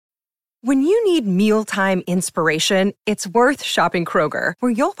When you need mealtime inspiration, it's worth shopping Kroger,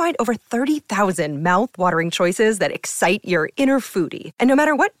 where you'll find over 30,000 mouth-watering choices that excite your inner foodie. And no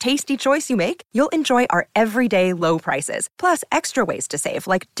matter what tasty choice you make, you'll enjoy our everyday low prices, plus extra ways to save,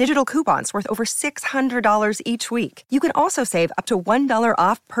 like digital coupons worth over $600 each week. You can also save up to $1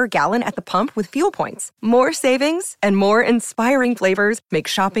 off per gallon at the pump with fuel points. More savings and more inspiring flavors make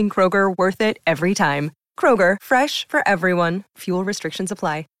shopping Kroger worth it every time. Kroger, fresh for everyone. Fuel restrictions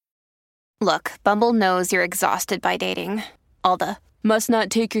apply. Look, Bumble knows you're exhausted by dating. All the, must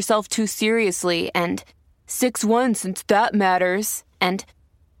not take yourself too seriously, and 6'1" since that matters, and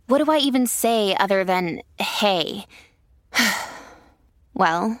what do I even say other than, hey?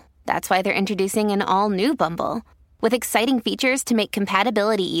 Well, that's why they're introducing an all-new Bumble, with exciting features to make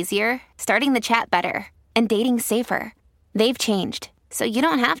compatibility easier, starting the chat better, and dating safer. They've changed, so you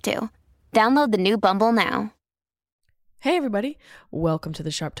don't have to. Download the new Bumble now. Hey everybody, welcome to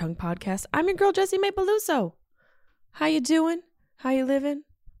the Sharp Tongue Podcast. I'm your girl Jessie Mae Peluso. How you doing? How you living?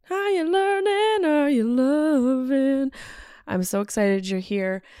 How you learning? Are you loving? I'm so excited you're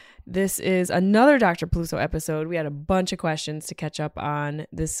here. This is another Dr. Peluso episode. We had a bunch of questions to catch up on.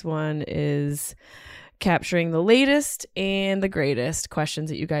 This one is capturing the latest and the greatest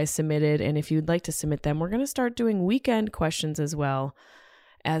questions that you guys submitted. And if you'd like to submit them, we're going to start doing weekend questions as well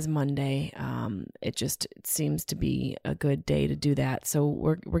as Monday. It seems to be a good day to do that. So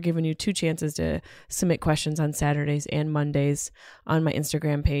we're giving you two chances to submit questions on Saturdays and Mondays on my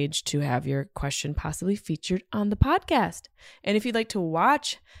Instagram page to have your question possibly featured on the podcast. And if you'd like to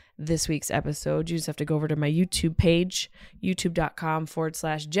watch this week's episode, you just have to go over to my YouTube page,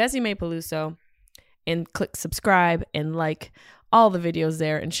 youtube.com/Jessie Mae Peluso, and click subscribe and like all the videos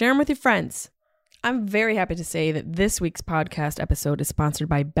there and share them with your friends. I'm very happy to say that this week's podcast episode is sponsored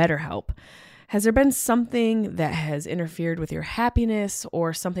by BetterHelp. Has there been something that has interfered with your happiness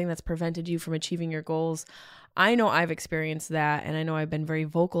or something that's prevented you from achieving your goals? I know I've experienced that, and I know I've been very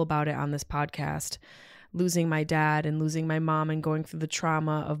vocal about it on this podcast. Losing my dad and losing my mom and going through the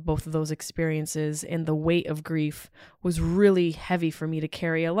trauma of both of those experiences and the weight of grief was really heavy for me to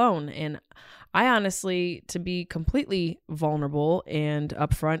carry alone. And I honestly, to be completely vulnerable and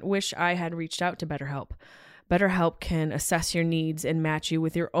upfront, wish I had reached out to BetterHelp. BetterHelp can assess your needs and match you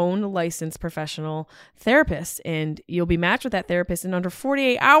with your own licensed professional therapist, and you'll be matched with that therapist in under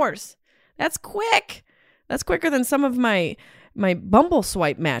 48 hours. That's quick. That's quicker than some of my Bumble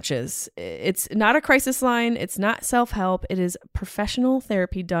swipe matches. It's not a crisis line. It's not self-help. It is professional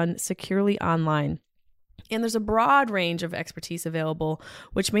therapy done securely online. And there's a broad range of expertise available,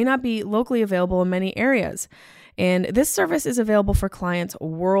 which may not be locally available in many areas. And this service is available for clients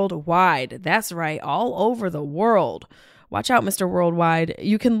worldwide. That's right, all over the world. Watch out, Mr. Worldwide.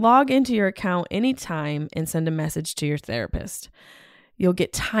 You can log into your account anytime and send a message to your therapist. You'll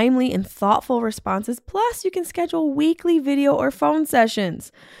get timely and thoughtful responses. Plus, you can schedule weekly video or phone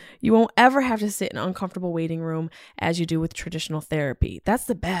sessions. You won't ever have to sit in an uncomfortable waiting room as you do with traditional therapy. That's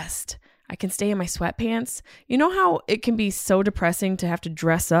the best. I can stay in my sweatpants. You know how it can be so depressing to have to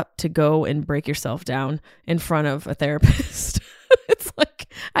dress up to go and break yourself down in front of a therapist? It's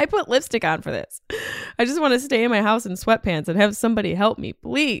like, I put lipstick on for this. I just want to stay in my house in sweatpants and have somebody help me,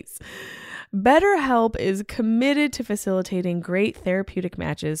 please. BetterHelp is committed to facilitating great therapeutic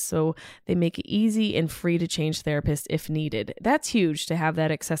matches so they make it easy and free to change therapists if needed. That's huge, to have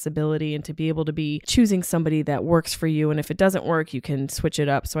that accessibility and to be able to be choosing somebody that works for you. And if it doesn't work, you can switch it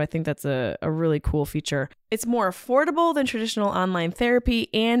up. So I think that's a really cool feature. It's more affordable than traditional online therapy,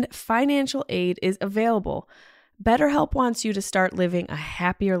 and financial aid is available. BetterHelp wants you to start living a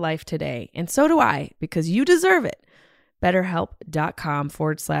happier life today. And so do I, because you deserve it.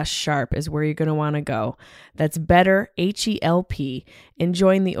 BetterHelp.com/sharp is where you're going to want to go. That's better, HELP, and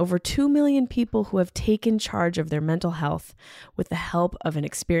join the over 2 million people who have taken charge of their mental health with the help of an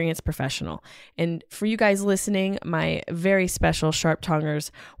experienced professional. And for you guys listening, my very special Sharp Tonguers,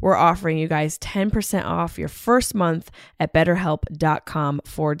 we're offering you guys 10% off your first month at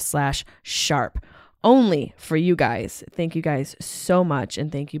BetterHelp.com/sharp. Only for you guys. Thank you guys so much,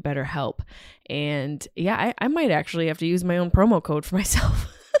 and thank you, BetterHelp. And yeah, I might actually have to use my own promo code for myself.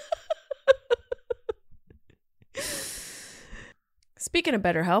 Speaking of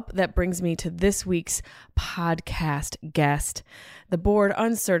BetterHelp, that brings me to this week's podcast guest, the board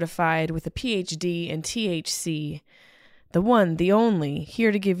uncertified with a PhD in THC, the one, the only,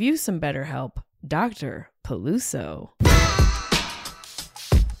 here to give you some BetterHelp, Dr. Peluso.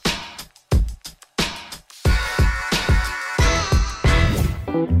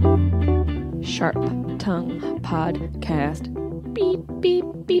 Sharp Tongue Podcast. Beep, beep,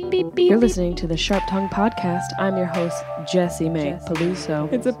 beep, beep, beep. You're listening to the Sharp Tongue Podcast. I'm your host, Jessie May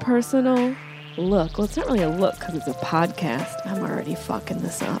Peluso. It's a personal look. Well, it's not really a look because it's a podcast. I'm already fucking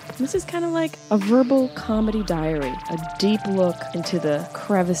this up. This is kind of like a verbal comedy diary, a deep look into the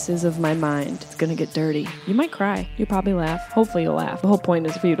crevices of my mind. It's gonna get dirty. You might cry. You probably laugh. Hopefully you'll laugh. The whole point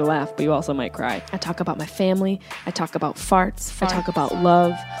is for you to laugh, but you also might cry. I talk about my family. I talk about farts. I talk about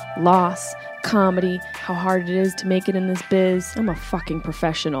love, loss, comedy, how hard it is to make it in this biz. I'm a fucking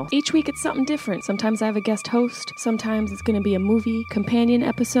professional. Each week it's something different. Sometimes I have a guest host. Sometimes it's going to be a movie companion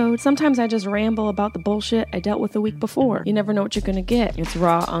episode. Sometimes I just ramble about the bullshit I dealt with the week before. You never know what you're going to get. It's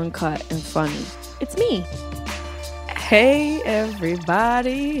raw, uncut, and funny. It's me. Hey,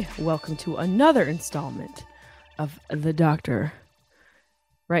 everybody. Welcome to another installment of The Doctor.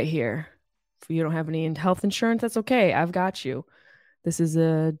 Right here. If you don't have any health insurance, that's okay. I've got you. This is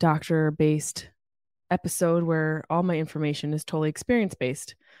a doctor-based episode where all my information is totally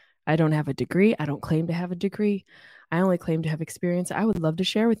experience-based. I don't have a degree. I don't claim to have a degree. I only claim to have experience I would love to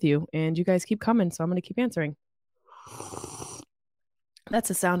share with you. And you guys keep coming, so I'm going to keep answering. That's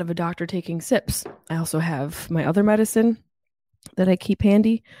the sound of a doctor taking sips. I also have my other medicine that I keep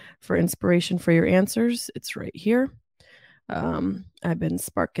handy for inspiration for your answers. It's right here. I've been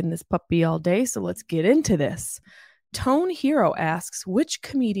sparking this puppy all day, so let's get into this. Tone Hero asks, which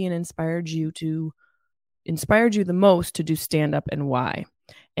comedian inspired you the most to do stand-up and why?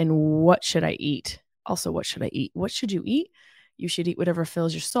 And what should I eat? Also, what should I eat? What should you eat? You should eat whatever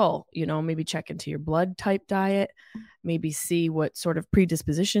fills your soul. You know, maybe check into your blood type diet. Maybe see what sort of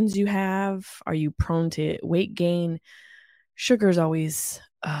predispositions you have. Are you prone to weight gain? Sugar is always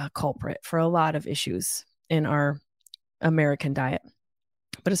a culprit for a lot of issues in our American diet.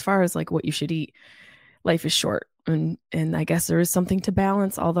 But as far as like what you should eat, life is short. And I guess there is something to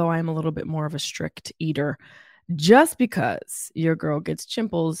balance, although I'm a little bit more of a strict eater. Just because your girl gets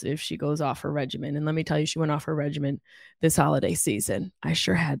chimples if she goes off her regimen. And let me tell you, she went off her regimen this holiday season. I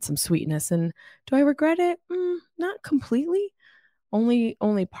sure had some sweetness. And do I regret it? Not completely. Only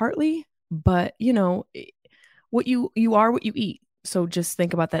partly. But, you know, what you are what you eat. So just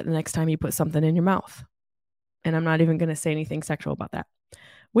think about that the next time you put something in your mouth. And I'm not even going to say anything sexual about that.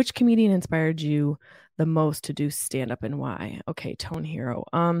 Which comedian inspired you the most to do stand-up and why? Okay, Tone Hero.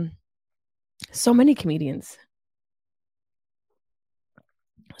 So many comedians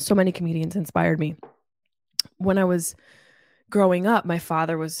inspired me. When I was growing up, my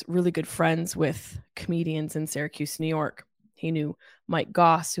father was really good friends with comedians in Syracuse, New York. He knew Mike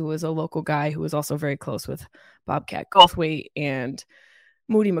Goss, who was a local guy who was also very close with Bobcat Goldthwait and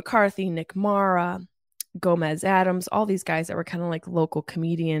Moody McCarthy, Nick Mara, Gomez Adams, all these guys that were kind of like local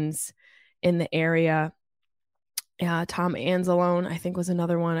comedians in the area. Tom Anzalone, I think, was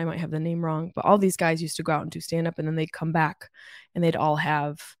another one. I might have the name wrong, but all these guys used to go out and do stand-up, and then they'd come back and they'd all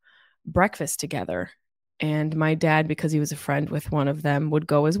have breakfast together. And my dad, because he was a friend with one of them, would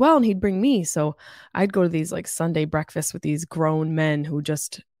go as well, and he'd bring me. So I'd go to these like Sunday breakfasts with these grown men who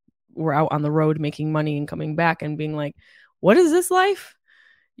just were out on the road making money and coming back and being like, what is this life?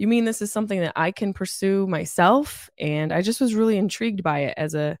 You mean this is something that I can pursue myself? And I just was really intrigued by it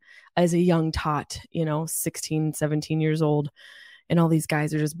as a young tot, 16, 17 years old. And all these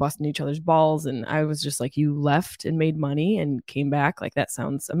guys are just busting each other's balls. And I was just like, you left and made money and came back. Like, that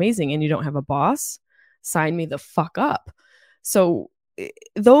sounds amazing. And you don't have a boss? Sign me the fuck up. So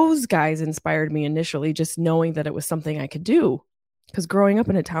those guys inspired me initially, just knowing that it was something I could do. Because growing up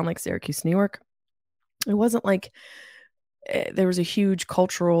in a town like Syracuse, New York, it wasn't like there was a huge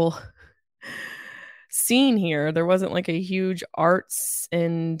cultural scene here. There wasn't like a huge arts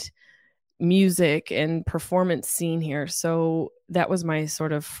and music and performance scene here. So that was my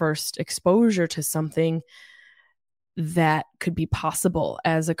sort of first exposure to something that could be possible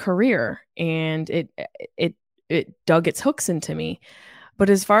as a career. And it dug its hooks into me. But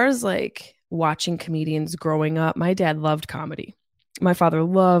as far as like watching comedians growing up, my dad loved comedy. My father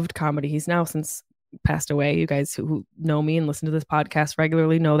loved comedy. He's now since passed away. You guys who know me and listen to this podcast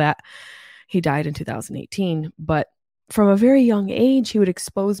regularly know that. He died in 2018. But from a very young age, he would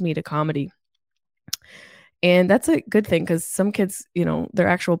expose me to comedy. And that's a good thing because some kids, their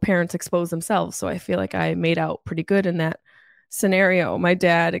actual parents expose themselves. So I feel like I made out pretty good in that scenario. My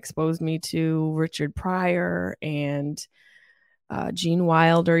dad exposed me to Richard Pryor and Gene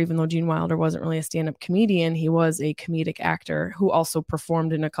Wilder. Even though Gene Wilder wasn't really a stand-up comedian, he was a comedic actor who also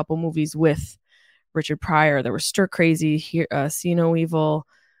performed in a couple movies with Richard Pryor. There was Stir Crazy, See No Evil,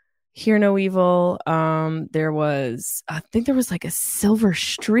 Hear No Evil. There was, I think there was like a Silver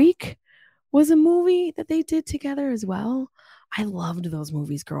Streak was a movie that they did together as well. I loved those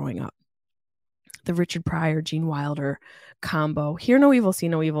movies growing up. the Richard Pryor, Gene Wilder combo. Hear No Evil, See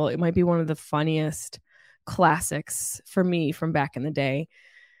No Evil. It might be one of the funniest classics for me from back in the day.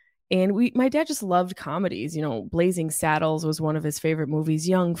 And my dad just loved comedies. You know, Blazing Saddles was one of his favorite movies.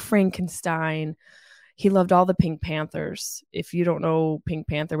 Young Frankenstein. He loved all the Pink Panthers. If you don't know Pink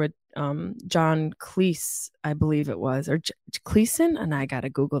Panther with John Cleese, I believe it was, or Cleeson, and I gotta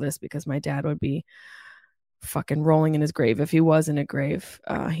Google this because my dad would be fucking rolling in his grave if he was in a grave.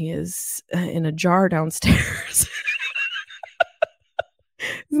 He is in a jar downstairs.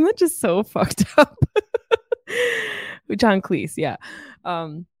 Isn't that just so fucked up? John Cleese, yeah.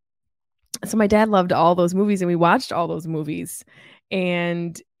 So my dad loved all those movies and we watched all those movies.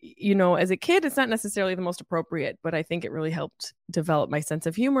 And, you know, as a kid, it's not necessarily the most appropriate, but I think it really helped develop my sense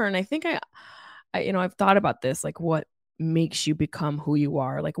of humor. And I think I've thought about this, like what makes you become who you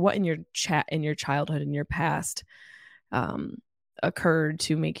are, like what in your childhood, in your past, occurred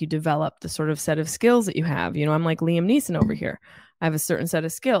to make you develop the sort of set of skills that you have. You know, I'm like Liam Neeson over here. I have a certain set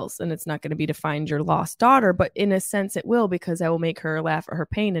of skills, and it's not going to be to find your lost daughter, but in a sense it will, because I will make her laugh at her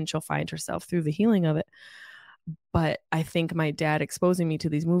pain and she'll find herself through the healing of it. But I think my dad exposing me to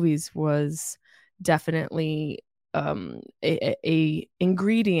these movies was definitely a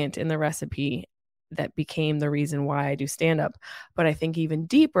ingredient in the recipe that became the reason why I do stand up. But I think even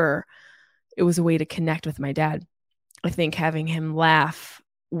deeper, it was a way to connect with my dad. I think having him laugh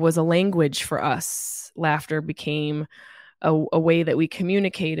was a language for us. Laughter became a way that we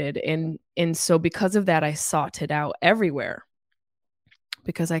communicated. And so because of that, I sought it out everywhere,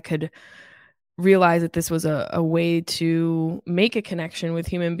 because I could realize that this was a way to make a connection with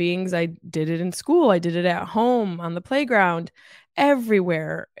human beings. I did it in school. I did it at home, on the playground,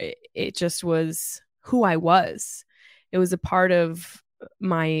 everywhere. It just was who I was. It was it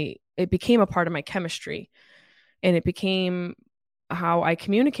became a part of my chemistry, and it became how I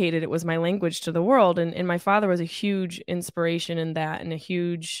communicated. It was my language to the world. And my father was a huge inspiration in that, and a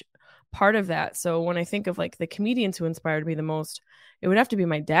huge part of that. So when I think of like the comedians who inspired me the most, it would have to be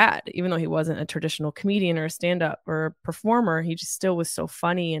my dad. Even though he wasn't a traditional comedian or a stand-up or a performer, he just still was so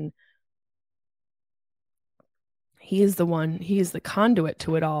funny. And he is the conduit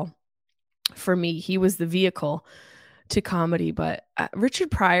to it all. For me, he was the vehicle to comedy. But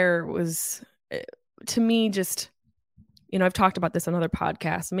Richard Pryor was, to me, just, you know, I've talked about this on other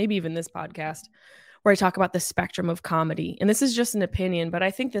podcasts, maybe even this podcast, where I talk about the spectrum of comedy. And this is just an opinion, but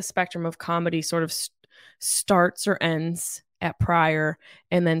I think the spectrum of comedy sort of starts or ends at Pryor,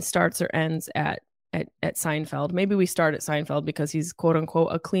 and then starts or ends at Seinfeld. Maybe we start at Seinfeld because he's quote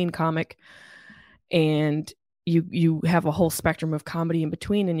unquote a clean comic, and you have a whole spectrum of comedy in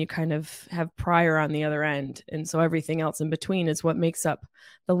between, and you kind of have Pryor on the other end. And so everything else in between is what makes up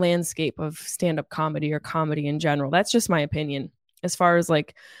the landscape of stand-up comedy or comedy in general. That's just my opinion. As far as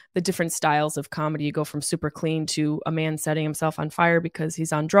like the different styles of comedy, you go from super clean to a man setting himself on fire because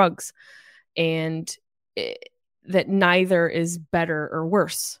he's on drugs, and that neither is better or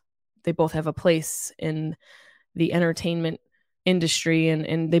worse. They both have a place in the entertainment industry,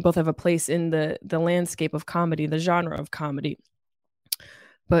 and they both have a place in the landscape of comedy, the genre of comedy.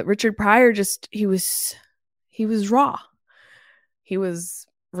 But Richard Pryor, he was raw. He was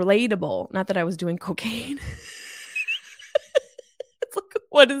relatable. Not that I was doing cocaine. It's like,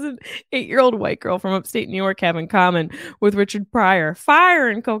 what does an 8-year-old white girl from upstate New York have in common with Richard Pryor? Fire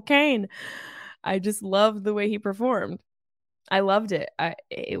and cocaine. I just loved the way he performed. I loved it.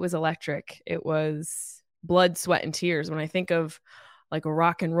 It was electric. It was blood, sweat, and tears. When I think of like a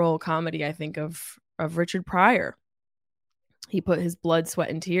rock and roll comedy, I think of Richard Pryor. He put his blood,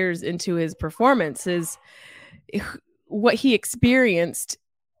 sweat, and tears into his performances. What he experienced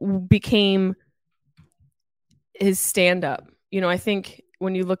became his stand-up. You know, I think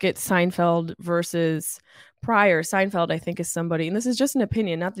when you look at Seinfeld versus Pryor, Seinfeld, I think, is somebody, and this is just an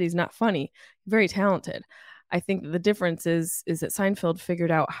opinion, not that he's not funny, very talented. I think the difference is that Seinfeld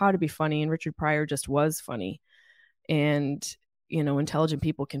figured out how to be funny, and Richard Pryor just was funny. And, you know, intelligent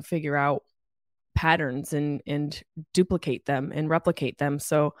people can figure out patterns and duplicate them and replicate them.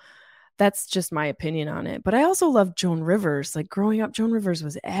 So that's just my opinion on it. But I also love Joan Rivers. Like growing up, Joan Rivers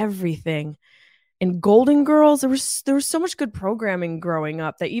was everything. And Golden Girls, there was so much good programming growing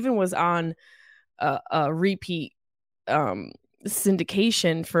up that even was on a repeat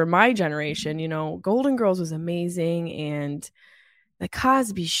syndication for my generation. You know, Golden Girls was amazing, and the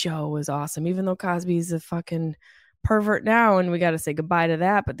Cosby Show was awesome, even though Cosby's a fucking pervert now and we got to say goodbye to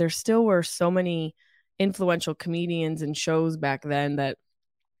that. But there still were so many influential comedians and shows back then that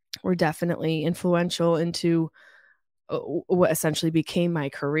were definitely influential into what essentially became my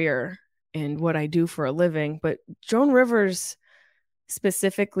career and what I do for a living. But Joan Rivers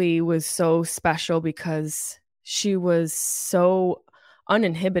specifically was so special because she was so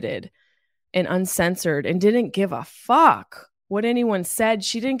uninhibited and uncensored and didn't give a fuck what anyone said.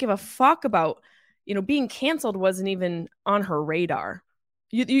 She didn't give a fuck about, being canceled wasn't even on her radar.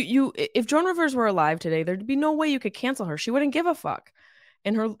 If Joan Rivers were alive today, there'd be no way you could cancel her. She wouldn't give a fuck.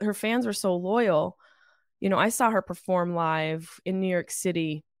 And her fans were so loyal. I saw her perform live in New York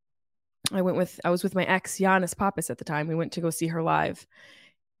City. I was with my ex, Giannis Pappas, at the time. We went to go see her live.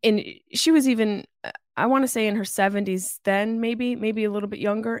 And she was even, I want to say, in her 70s then, maybe a little bit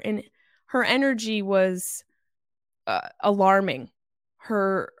younger. And her energy was alarming.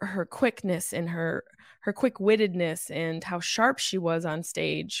 Her quickness and her quick-wittedness and how sharp she was on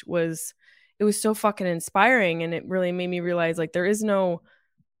stage was so fucking inspiring. And it really made me realize, like, there is no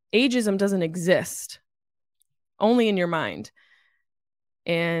ageism, doesn't exist, only in your mind.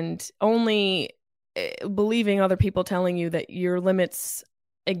 And only believing other people telling you that your limits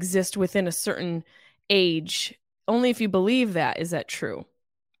exist within a certain age. Only if you believe that is that true.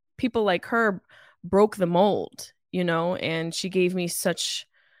 People like her broke the mold, and she gave me such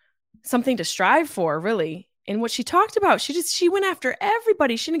something to strive for, really. And what she talked about, she went after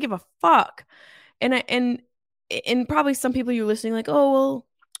everybody. She didn't give a fuck. And probably some people you're listening like, oh,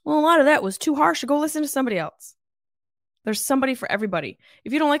 well, a lot of that was too harsh. Go listen to somebody else. There's somebody for everybody.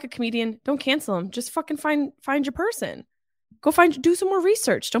 If you don't like a comedian, don't cancel him. Just fucking find your person. Do some more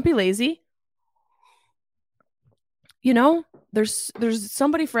research. Don't be lazy. There's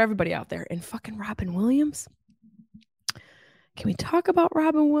somebody for everybody out there. And fucking Robin Williams. Can we talk about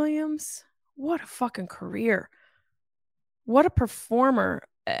Robin Williams? What a fucking career. What a performer.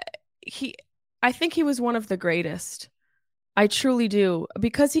 I think he was one of the greatest. I truly do.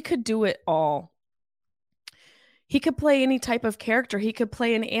 Because he could do it all. He could play any type of character. He could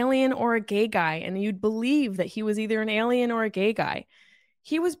play an alien or a gay guy, and you'd believe that he was either an alien or a gay guy.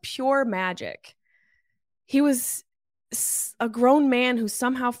 He was pure magic. He was a grown man who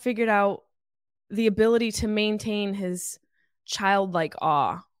somehow figured out the ability to maintain his childlike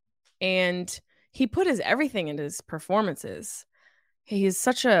awe. And he put his everything into his performances. He is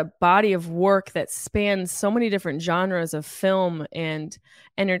such a body of work that spans so many different genres of film and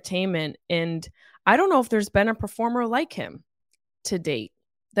entertainment. And I don't know if there's been a performer like him to date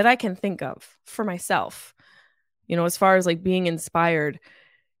that I can think of for myself. As far as like being inspired,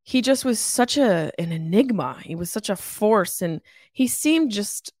 he just was such an enigma. He was such a force, and he seemed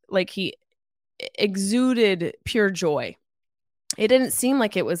just like he exuded pure joy. It didn't seem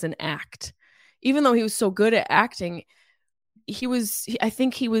like it was an act. Even though he was so good at acting, I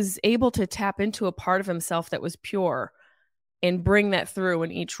think he was able to tap into a part of himself that was pure and bring that through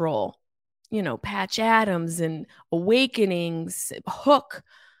in each role. Patch Adams and Awakenings, Hook,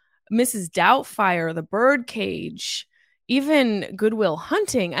 Mrs. Doubtfire, The Birdcage, even Good Will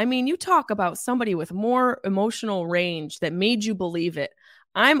Hunting. I mean, you talk about somebody with more emotional range that made you believe it.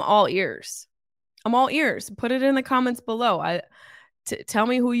 I'm all ears. Put it in the comments below. Tell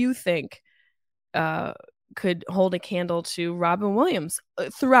me who you think could hold a candle to Robin Williams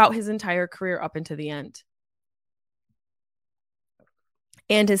throughout his entire career up into the end.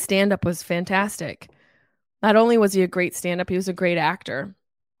 And his stand-up was fantastic. Not only was he a great stand-up, he was a great actor.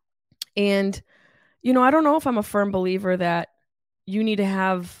 And, I don't know if I'm a firm believer that you need to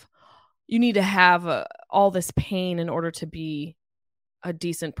have all this pain in order to be a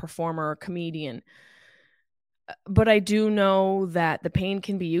decent performer or comedian. But I do know that the pain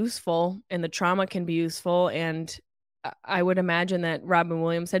can be useful and the trauma can be useful. And I would imagine that Robin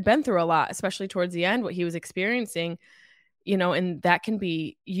Williams had been through a lot, especially towards the end, what he was experiencing. And that can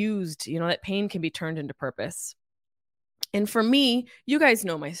be used, that pain can be turned into purpose. And for me, you guys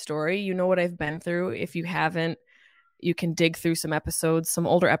know my story. You know what I've been through. If you haven't, you can dig through some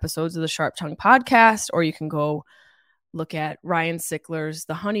older episodes of the Sharp Tongue podcast, or you can go look at Ryan Sickler's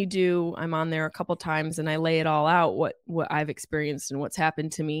The Honeydew. I'm on there a couple times and I lay it all out, what I've experienced and what's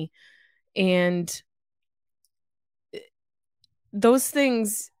happened to me. And those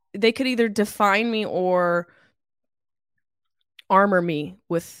things, they could either define me or armor me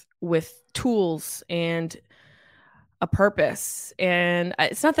with tools and a purpose. And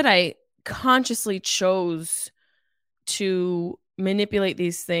it's not that I consciously chose to manipulate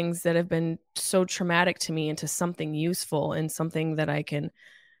these things that have been so traumatic to me into something useful and something that I can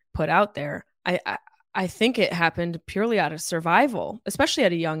put out there. I think it happened purely out of survival, especially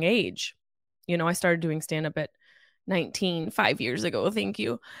at a young age. I started doing stand-up at 19, 5 years ago. Thank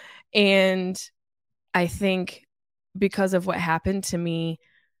you. And I think because of what happened to me,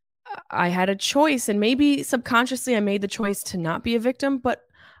 I had a choice, and maybe subconsciously I made the choice to not be a victim, but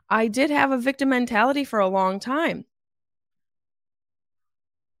I did have a victim mentality for a long time.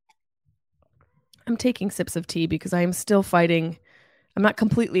 I'm taking sips of tea because I am still fighting. I'm not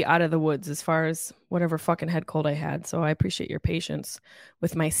completely out of the woods as far as whatever fucking head cold I had. So I appreciate your patience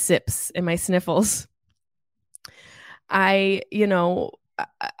with my sips and my sniffles. My whole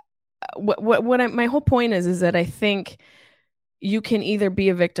point is that I think you can either be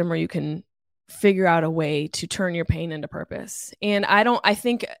a victim or you can figure out a way to turn your pain into purpose. And I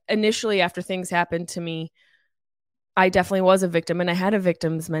think initially after things happened to me, I definitely was a victim, and I had a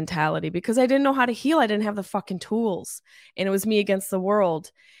victim's mentality because I didn't know how to heal. I didn't have the fucking tools, and it was me against the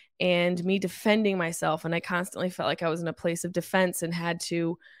world and me defending myself. And I constantly felt like I was in a place of defense and had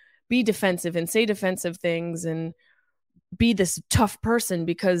to be defensive and say defensive things and be this tough person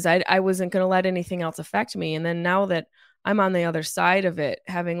because I wasn't going to let anything else affect me. And then now that I'm on the other side of it,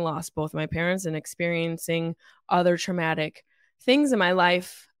 having lost both my parents and experiencing other traumatic things in my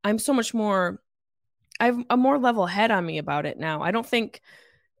life, I'm so much more, I have a more level head on me about it now. I don't think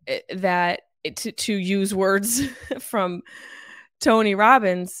that to use words from Tony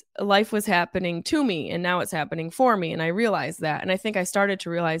Robbins, life was happening to me and now it's happening for me. And I realized that. And I think I started to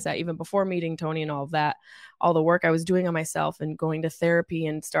realize that even before meeting Tony and all of that, all the work I was doing on myself and going to therapy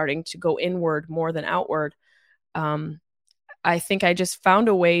and starting to go inward more than outward. I think I just found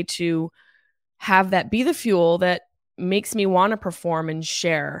a way to have that be the fuel that makes me want to perform and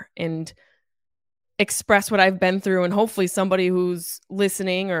share and express what I've been through. And hopefully somebody who's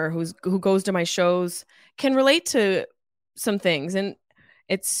listening or who goes to my shows can relate to some things. And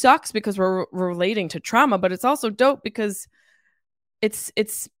it sucks because we're relating to trauma, but it's also dope because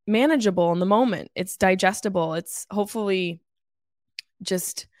it's manageable in the moment. It's digestible. It's hopefully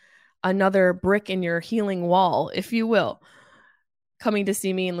just another brick in your healing wall, if you will, coming to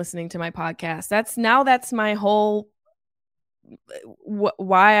see me and listening to my podcast. That's my whole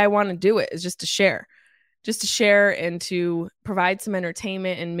why I want to do it, is just to share and to provide some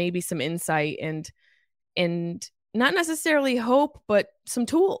entertainment and maybe some insight and not necessarily hope, but some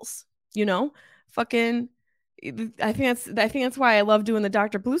tools, fucking. I think that's why I love doing the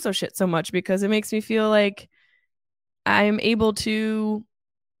Dr. Peluso shit so much, because it makes me feel like I'm able to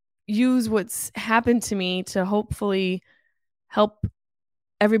use what's happened to me to hopefully help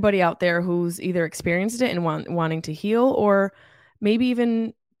everybody out there who's either experienced it and wanting to heal, or maybe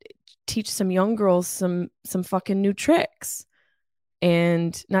even teach some young girls some fucking new tricks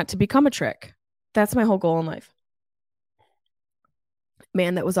and not to become a trick. That's my whole goal in life.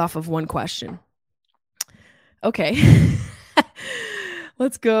 Man, that was off of one question. Okay.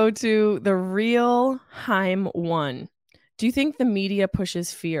 Let's go to the real Heim one. Do you think the media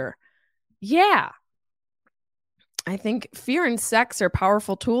pushes fear? Yeah. I think fear and sex are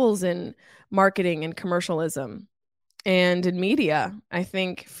powerful tools in marketing and commercialism. And in media, I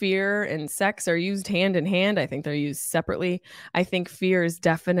think fear and sex are used hand in hand. I think they're used separately. I think fear is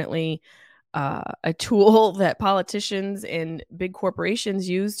definitely a tool that politicians and big corporations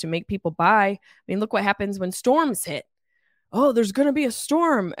use to make people buy. I mean, look what happens when storms hit. Oh, there's going to be a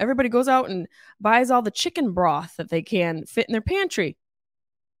storm. Everybody goes out and buys all the chicken broth that they can fit in their pantry.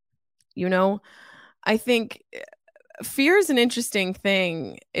 I think fear is an interesting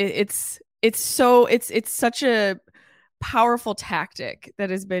thing. It's such a powerful tactic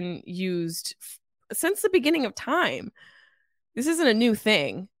that has been used since the beginning of time. This isn't a new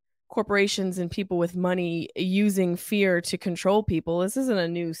thing. Corporations and people with money using fear to control people. This isn't a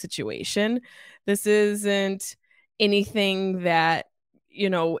new situation. This isn't anything that,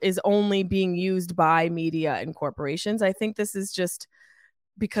 is only being used by media and corporations. I think this is just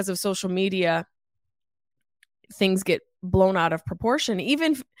because of social media, things get blown out of proportion.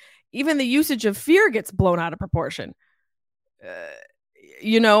 Even the usage of fear gets blown out of proportion.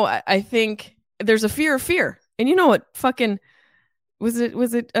 I think there's a fear of fear. And you know what fucking was it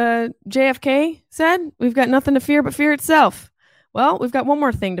JFK said? We've got nothing to fear but fear itself. Well, we've got one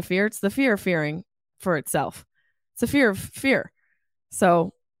more thing to fear. It's the fear of fearing for itself. It's a fear of fear.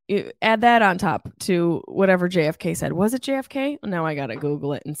 So you add that on top to whatever JFK said. Was it JFK? Now I got to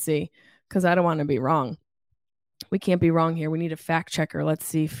Google it and see, because I don't want to be wrong. We can't be wrong here. We need a fact checker. Let's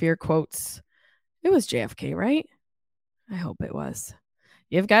see. Fear quotes. It was JFK, right? I hope it was.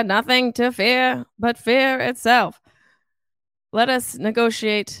 You've got nothing to fear but fear itself. Let us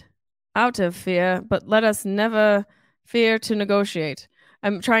negotiate out of fear, but let us never fear to negotiate.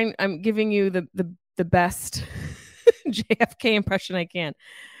 I'm giving you the best JFK impression I can.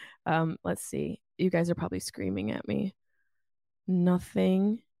 Let's see. You guys are probably screaming at me.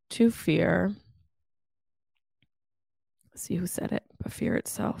 Nothing to fear. Let's see who said it, but fear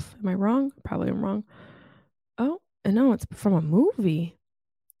itself. Am I wrong? Probably I'm wrong. Oh, no, it's from a movie.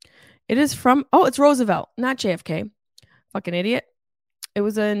 It is from, it's Roosevelt, not JFK. Fucking idiot. It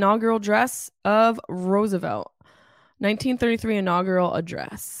was an inaugural dress of Roosevelt. 1933 inaugural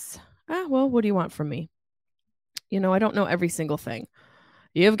address. Well, what do you want from me? I don't know every single thing.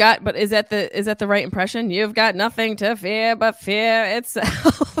 But is that the right impression? You've got nothing to fear but fear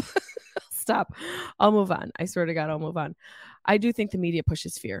itself. Stop. I'll move on. I swear to God, I'll move on. I do think the media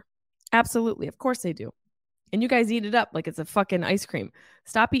pushes fear. Absolutely. Of course they do. And you guys eat it up like it's a fucking ice cream.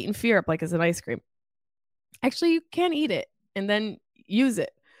 Stop eating fear up like it's an ice cream. Actually, you can eat it and then use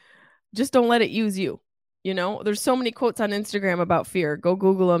it. Just don't let it use you. There's so many quotes on Instagram about fear. Go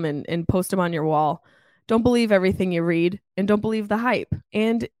Google them and post them on your wall. Don't believe everything you read and don't believe the hype.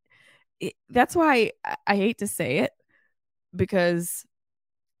 And that's why I hate to say it because,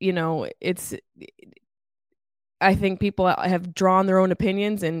 I think people have drawn their own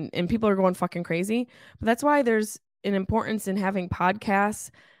opinions and people are going fucking crazy. But that's why there's an importance in having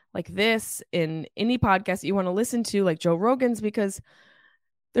podcasts like this and any podcast you want to listen to, like Joe Rogan's, because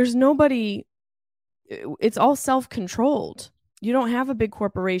there's nobody, it's all self-controlled. You don't have a big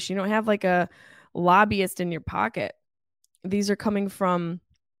corporation. You don't have like a lobbyist in your pocket. These are coming from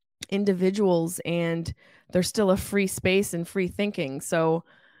individuals and there's still a free space and free thinking. So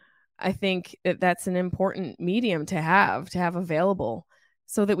I think that that's an important medium to have available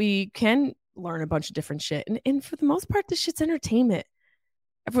so that we can learn a bunch of different shit. And for the most part, this shit's entertainment.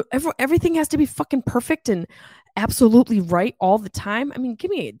 Everything has to be fucking perfect and absolutely right all the time. I mean,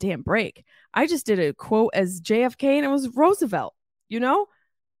 give me a damn break. I just did a quote as JFK and it was Roosevelt.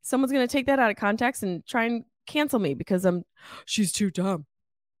 Someone's going to take that out of context and try and cancel me because she's too dumb.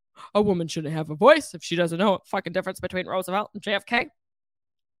 A woman shouldn't have a voice if she doesn't know a fucking difference between Roosevelt and JFK.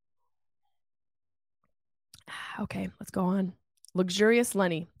 Okay, let's go on. Luxurious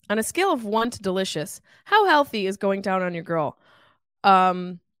Lenny. On a scale of 1 to delicious, how healthy is going down on your girl?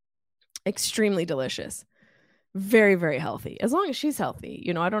 Extremely delicious. Very, very healthy. As long as she's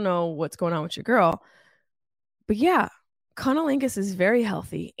healthy. I don't know what's going on with your girl. But yeah, cunnilingus is very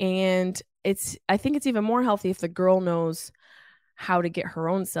healthy. And I think it's even more healthy if the girl knows how to get her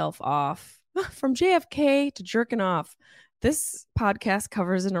own self off. From JFK to jerking off. This podcast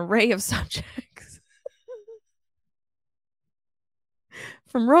covers an array of subjects.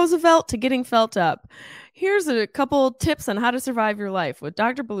 From Roosevelt to getting felt up. Here's a couple tips on how to survive your life with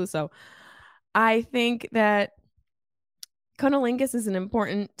Dr. Peluso. I think that cunnilingus is an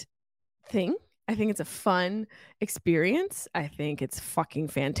important thing. I think it's a fun experience. I think it's fucking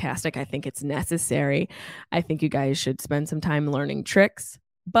fantastic. I think it's necessary. I think you guys should spend some time learning tricks.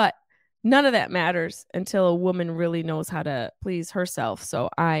 But none of that matters until a woman really knows how to please herself. So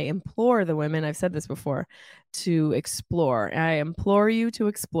I implore the women, I've said this before, to explore. I implore you to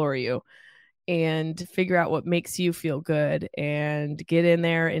explore you and figure out what makes you feel good and get in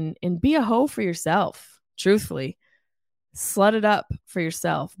there and be a hoe for yourself. Truthfully, slut it up for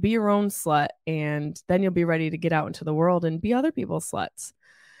yourself. Be your own slut, and then you'll be ready to get out into the world and be other people's sluts.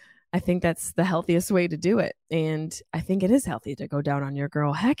 I think that's the healthiest way to do it. And I think it is healthy to go down on your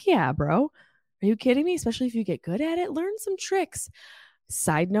girl. Heck yeah, bro. Are you kidding me? Especially if you get good at it, learn some tricks.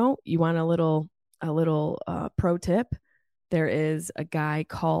 Side note, you want a little pro tip? There is a guy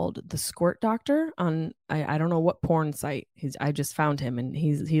called the Squirt Doctor on, I don't know what porn site. I just found him and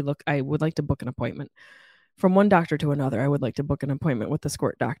I would like to book an appointment. From one doctor to another, I would like to book an appointment with the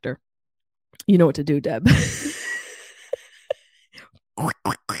Squirt Doctor. You know what to do, Deb.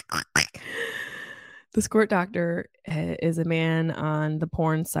 The Squirt Doctor is a man on the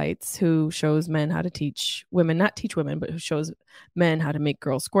porn sites who shows men how to teach women, not teach women, but who shows men how to make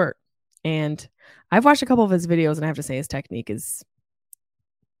girls squirt. And I've watched a couple of his videos and I have to say his technique it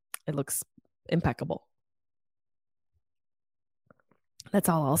looks impeccable. That's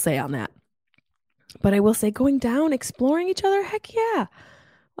all I'll say on that. But I will say going down, exploring each other, heck yeah.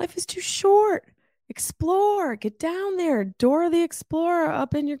 Life is too short. Explore, get down there. Dora the Explorer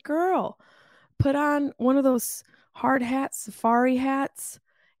up in your girl. Put on one of those hard hats, safari hats,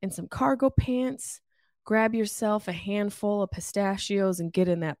 and some cargo pants. Grab yourself a handful of pistachios and get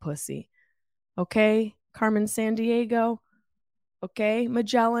in that pussy. Okay, Carmen Sandiego. Okay,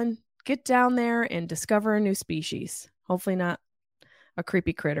 Magellan. Get down there and discover a new species. Hopefully not a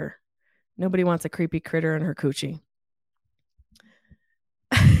creepy critter. Nobody wants a creepy critter in her coochie.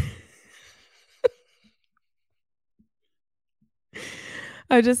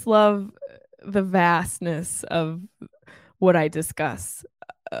 I just love the vastness of what I discuss.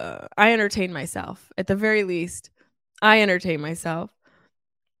 I entertain myself. At the very least, I entertain myself.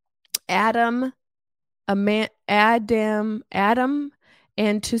 Adam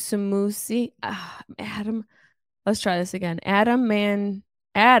Antoussamusi. Adam. Let's try this again. Adam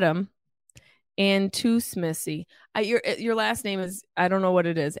And too smissy. Your last name is, I don't know what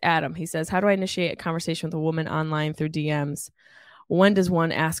it is, Adam. He says, how do I initiate a conversation with a woman online through DMs? When does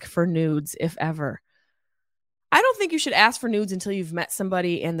one ask for nudes, if ever? I don't think you should ask for nudes until you've met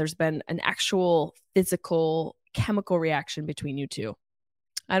somebody and there's been an actual physical chemical reaction between you two.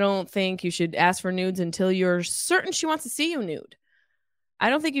 I don't think you should ask for nudes until you're certain she wants to see you nude. I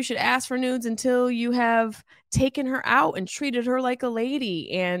don't think you should ask for nudes until you have taken her out and treated her like a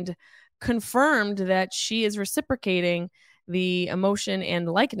lady and confirmed that she is reciprocating the emotion and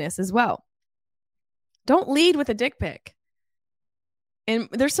likeness as well. Don't lead with a dick pic. And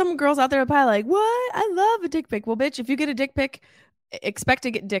there's some girls out there that probably like, what? I love a dick pic. Well, bitch, if you get a dick pic, expect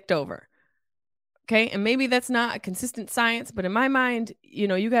to get dicked over. Okay. And maybe that's not a consistent science, but in my mind,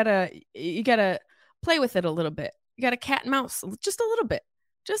 you gotta play with it a little bit. You gotta cat and mouse just a little bit,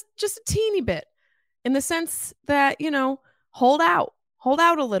 just a teeny bit, in the sense that, hold out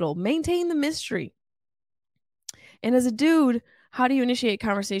a little, maintain the mystery. And as a dude, how do you initiate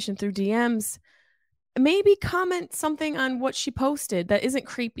conversation through DMs? Maybe comment something on what she posted that isn't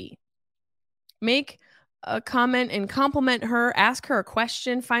creepy. Make a comment and compliment her, ask her a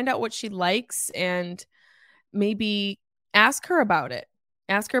question, find out what she likes, and maybe ask her about it.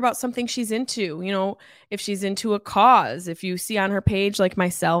 Ask her about something she's into, if she's into a cause. If you see on her page, like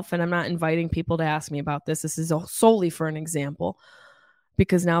myself, and I'm not inviting people to ask me about this. This is solely for an example,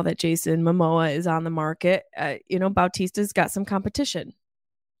 because now that Jason Momoa is on the market, Bautista's got some competition.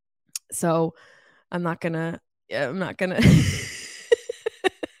 So I'm not gonna I'm not gonna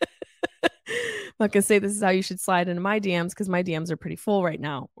say this is how you should slide into my DMs, because my DMs are pretty full right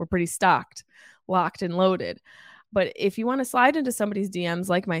now. We're pretty stocked, locked and loaded. But if you want to slide into somebody's DMs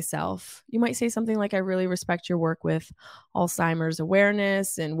like myself, you might say something like, I really respect your work with Alzheimer's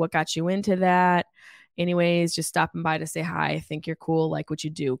awareness and what got you into that. Anyways, just stopping by to say hi. I think you're cool, like what you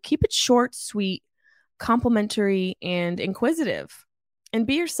do. Keep it short, sweet, complimentary, and inquisitive. And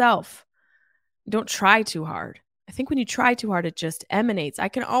be yourself. Don't try too hard. I think when you try too hard, it just emanates. I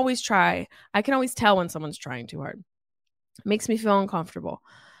can always tell when someone's trying too hard. It makes me feel uncomfortable.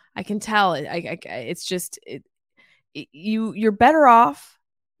 I can tell it. It's just you're better off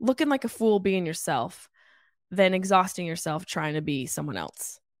looking like a fool being yourself than exhausting yourself trying to be someone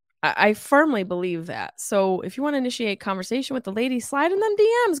else. I firmly believe that. So if you want to initiate conversation with the lady, slide in them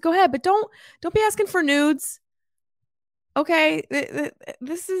DMs. Go ahead, but don't be asking for nudes. Okay,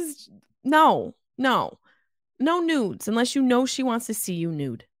 this is no nudes unless you know she wants to see you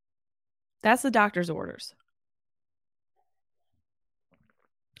nude. That's the doctor's orders.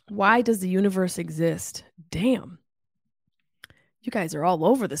 Why does the universe exist? Damn. You guys are all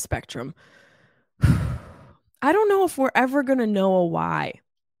over the spectrum. I don't know if we're ever going to know a why.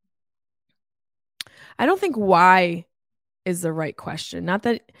 I don't think why is the right question. Not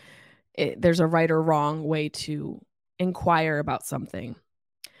that there's a right or wrong way to inquire about something.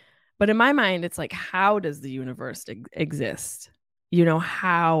 But in my mind, it's like, how does the universe exist?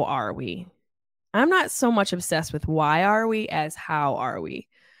 How are we? I'm not so much obsessed with why are we as how are we?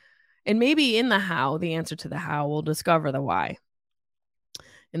 And maybe in the how, the answer to the how, we'll discover the why.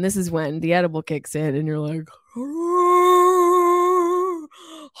 And this is when the edible kicks in and you're like,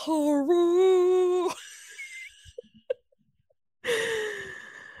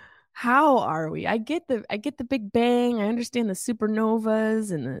 how are we? I get the Big Bang. I understand the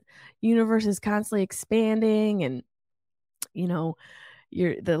supernovas and the universe is constantly expanding, and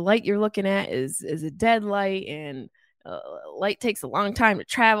the light you're looking at is a dead light, and light takes a long time to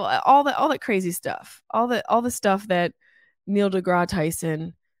travel. All that crazy stuff. All the stuff that Neil deGrasse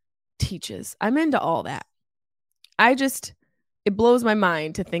Tyson teaches. I'm into all that. It blows my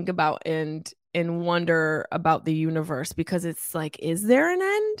mind to think about and wonder about the universe, because it's like, is there an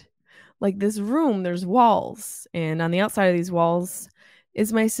end? Like this room, there's walls, and on the outside of these walls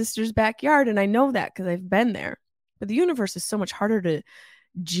is my sister's backyard, and I know that because I've been there. But the universe is so much harder to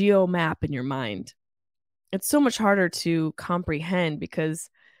geomap in your mind. It's so much harder to comprehend because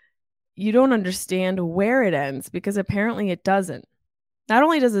you don't understand where it ends, because apparently it doesn't. Not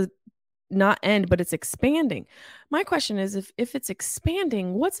only does it not end, but it's expanding. My question is, if it's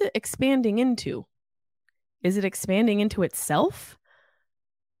expanding, what's it expanding into? Is it expanding into itself?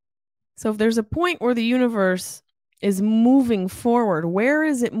 So if there's a point where the universe is moving forward, where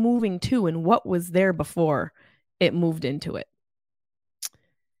is it moving to, and what was there before it moved into it?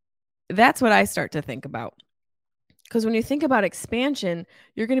 That's what I start to think about. Because when you think about expansion,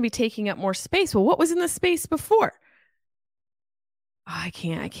 you're going to be taking up more space. Well, what was in the space before? Oh, I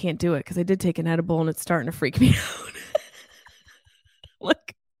can't do it, because I did take an edible and it's starting to freak me out.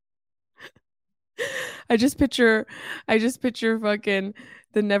 Look, I just picture fucking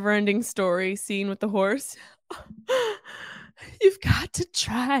The Never-Ending Story scene with the horse. You've got to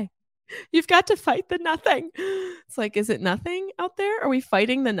try. You've got to fight the nothing. It's like, is it nothing out there? Are we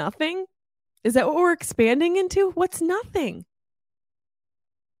fighting the nothing? Is that what we're expanding into? What's nothing?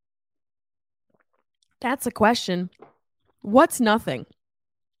 That's a question. What's nothing?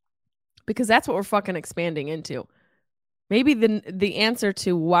 Because that's what we're fucking expanding into. Maybe the answer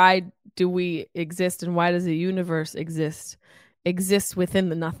to why do we exist and why does the universe exists within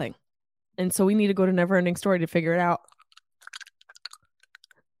the nothing. And so we need to go to Never-Ending Story to figure it out.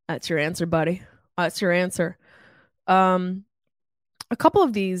 That's your answer, buddy. That's your answer. A couple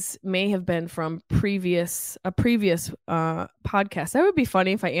of these may have been from a previous podcast. That would be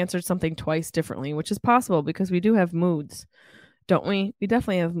funny if I answered something twice differently, which is possible because we do have moods, don't we? We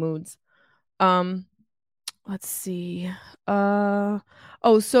definitely have moods. Let's see. So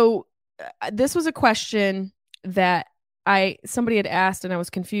this was a question that somebody had asked and I was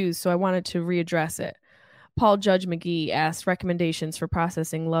confused, so I wanted to readdress it. Paul Judge McGee asked recommendations for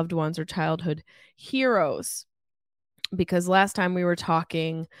processing loved ones or childhood heroes. Because last time we were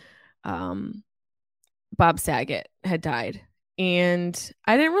talking, Bob Saget had died. And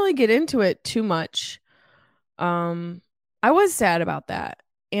I didn't really get into it too much. I was sad about that.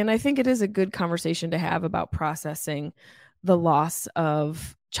 And I think it is a good conversation to have about processing the loss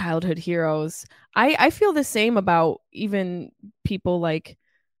of childhood heroes. I feel the same about even people like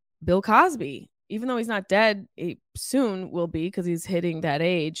Bill Cosby. Even though he's not dead, he soon will be because he's hitting that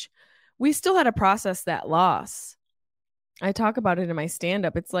age. We still had to process that loss. I talk about it in my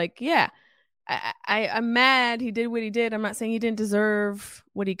stand-up. It's like, yeah, I'm mad he did what he did. I'm not saying he didn't deserve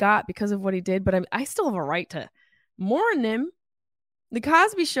what he got because of what he did, but I still have a right to mourn him. The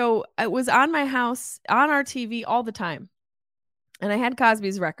Cosby Show, it was on my house, on our TV all the time. And I had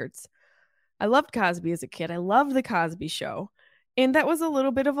Cosby's records. I loved Cosby as a kid. I loved the Cosby Show. And that was a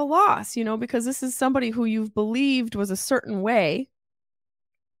little bit of a loss, because this is somebody who you've believed was a certain way.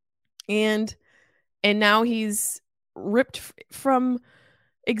 And now he's ripped from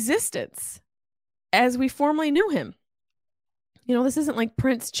existence as we formerly knew him. This isn't like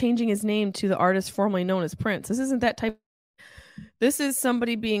Prince changing his name to the artist formerly known as Prince. This isn't that type. This is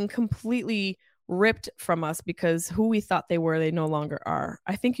somebody being completely ripped from us because who we thought they were, they no longer are.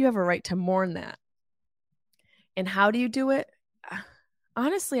 I think you have a right to mourn that. And how do you do it?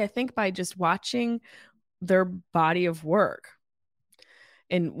 Honestly, I think by just watching their body of work.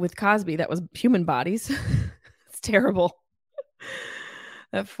 And with Cosby, that was human bodies. Terrible.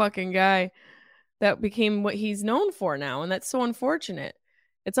 That fucking guy, that became what he's known for now, and that's so unfortunate.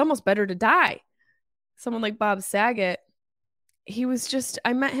 It's almost better to die. Someone like Bob Saget,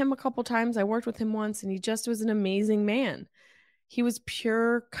 I met him a couple times. I worked with him once, and he just was an amazing man. He was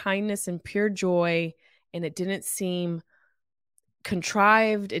pure kindness and pure joy, and it didn't seem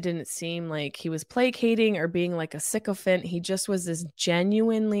contrived. It didn't seem like he was placating or being like a sycophant. He just was this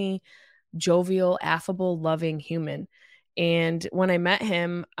genuinely jovial, affable, loving human. And when I met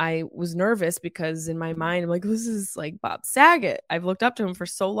him, I was nervous because in my mind, I'm like, this is like Bob Saget. I've looked up to him for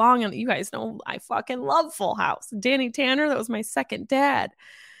so long. And you guys know I fucking love Full House. Danny Tanner, that was my second dad.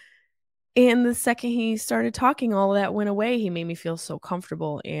 And the second he started talking, all of that went away. He made me feel so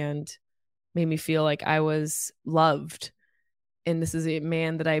comfortable and made me feel like I was loved. And this is a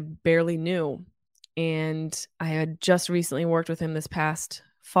man that I barely knew. And I had just recently worked with him this past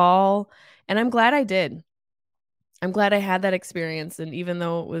fall, and I'm glad I did. I'm glad I had that experience, and even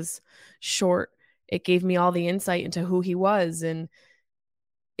though it was short, it gave me all the insight into who he was. And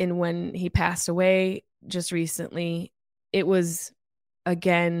when he passed away just recently, it was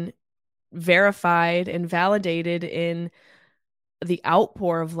again verified and validated in the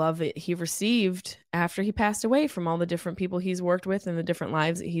outpour of love that he received after he passed away from all the different people he's worked with and the different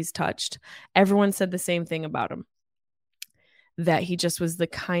lives that he's touched. Everyone said the same thing about him, that he just was the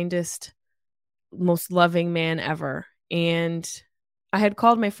kindest, most loving man ever. And I had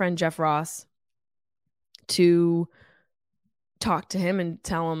called my friend Jeff Ross to talk to him and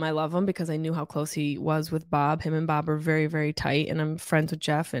tell him I love him because I knew how close he was with Bob. Him and Bob are very, very tight, and I'm friends with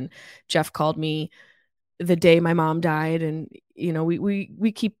Jeff. And Jeff called me the day my mom died, and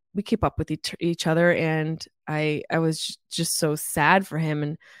we keep up with each other. And I was just so sad for him,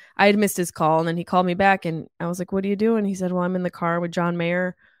 and I had missed his call, and then he called me back, and I was like, "What are you doing?" He said, "Well, I'm in the car with John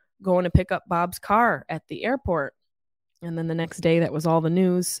Mayer, going to pick up Bob's car at the airport." And then the next day, that was all the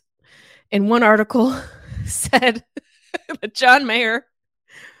news. And one article said that John Mayer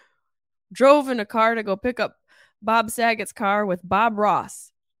drove in a car to go pick up Bob Saget's car with Bob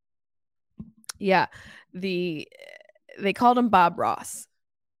Ross. Yeah, they called him Bob Ross,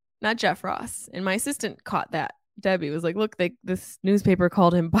 not Jeff Ross. And my assistant caught that Debbie was like, look, this newspaper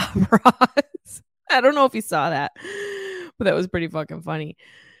called him Bob Ross. I don't know if you saw that, but that was pretty fucking funny.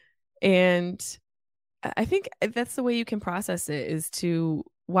 And I think that's the way you can process it, is to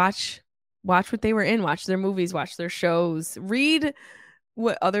watch what they were in, watch their movies, watch their shows, read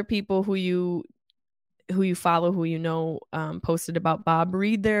what other people who you follow, who you know, posted about Bob.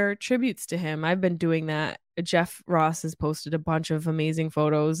 Read their tributes to him. I've been doing that. Jeff Ross has posted a bunch of amazing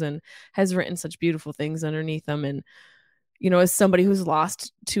photos and has written such beautiful things underneath them. And, you know, as somebody who's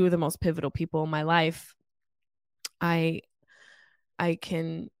lost two of the most pivotal people in my life, I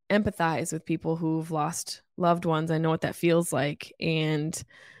can empathize with people who've lost loved ones. I know what that feels like. And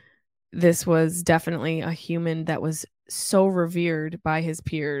this was definitely a human that was so revered by his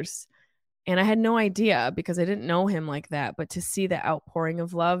peers. And I had no idea because I didn't know him like that. But to see the outpouring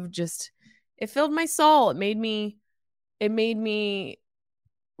of love, just, it filled my soul. It made me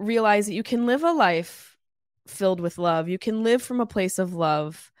realize that you can live a life filled with love. You can live from a place of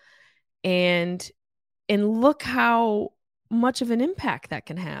love, and look how much of an impact that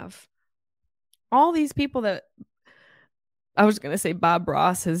can have. All these people that I was going to say Bob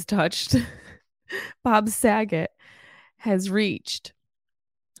Ross has touched, Bob Saget has reached,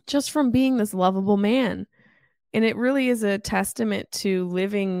 just from being this lovable man. And it really is a testament to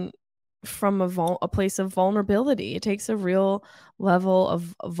living from a place of vulnerability. It takes a real level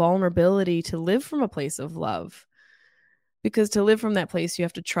of vulnerability to live from a place of love, because to live from that place, you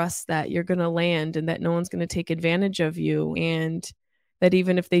have to trust that you're going to land and that no one's going to take advantage of you, and that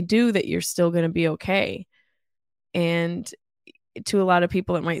even if they do, that you're still going to be okay. And to a lot of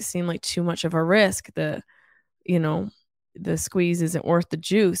people, it might seem like too much of a risk. The squeeze isn't worth the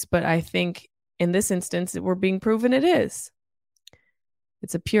juice. But I think in this instance, we're being proven it is.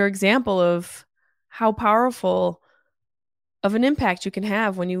 It's a pure example of how powerful of an impact you can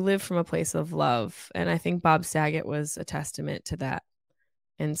have when you live from a place of love. And I think Bob Saget was a testament to that.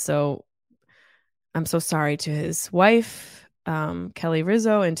 And so I'm so sorry to his wife, Kelly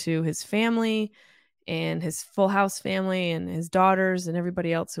Rizzo, and to his family and his Full House family and his daughters and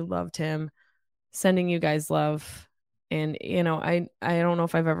everybody else who loved him. Sending you guys love. And, you know, I don't know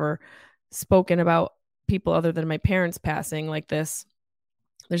if I've ever spoken about people other than my parents passing like this.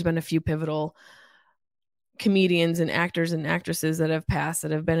 There's been a few pivotal comedians and actors and actresses that have passed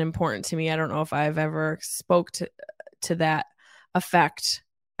that have been important to me. I don't know if I've ever spoke to that effect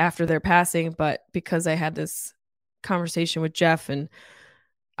after their passing, but because I had this conversation with Jeff, and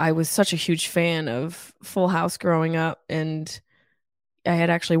I was such a huge fan of Full House growing up, and I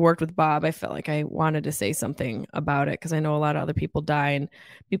had actually worked with Bob, I felt like I wanted to say something about it, because I know a lot of other people die, and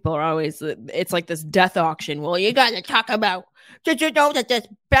people are always, it's like this death auction. Well, you got to talk about, did you know that this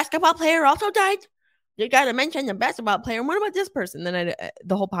basketball player also died? You got to mention the basketball player. And what about this person? Then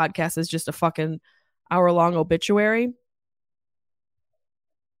the whole podcast is just a fucking hour-long obituary.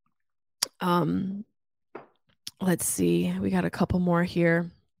 Let's see. We got a couple more here.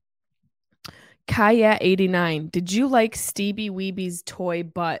 Kaya 89. Did you like Stevie Weeby's toy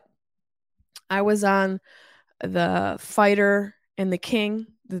butt? I was on the Fighter and the King,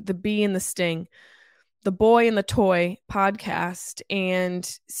 the Bee and the Sting, the Boy and the Toy podcast, and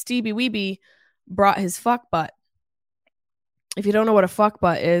Stevie Weeby brought his fuck butt. If you don't know what a fuck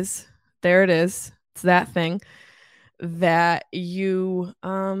butt is, there it is. It's that thing that you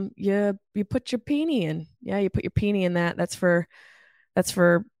put your peenie in. Yeah, you put your peenie in that. That's for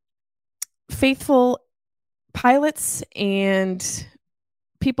faithful pilots and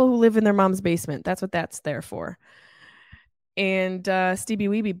people who live in their mom's basement. That's what that's there for. And Stevie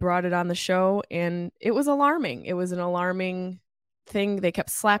Weeby brought it on the show, and it was alarming. It was an alarming thing. They kept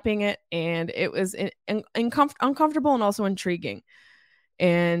slapping it, and it was uncomfortable and also intriguing.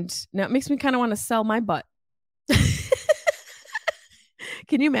 And now it makes me kind of want to sell my butt.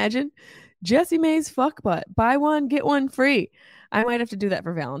 Can you imagine? Jessie Mae's fuck butt. Buy one, get one free. I might have to do that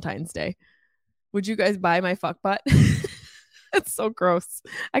for Valentine's Day. Would you guys buy my fuck butt? That's so gross.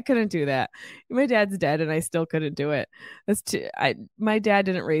 I couldn't do that. My dad's dead, and I still couldn't do it. My dad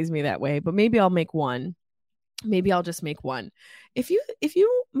didn't raise me that way, but maybe I'll make one. Maybe I'll just make one. If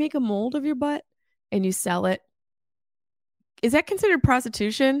you make a mold of your butt and you sell it, is that considered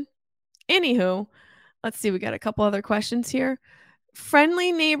prostitution? Anywho, let's see. We got a couple other questions here.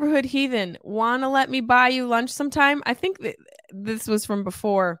 Friendly neighborhood heathen, want to let me buy you lunch sometime? I think this was from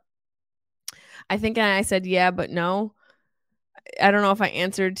before. I think I said yeah, but no. I don't know if I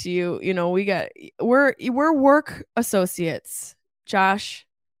answered to you. You know, we're work associates, Josh.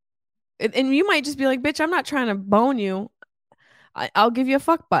 And you might just be like, bitch, I'm not trying to bone you. I'll give you a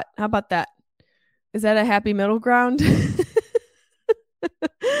fuck butt. How about that? Is that a happy middle ground?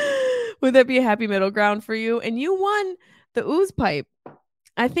 Would that be a happy middle ground for you? And you won the ooze pipe.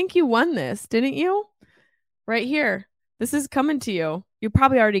 I think you won this, didn't you? Right here. This is coming to you. You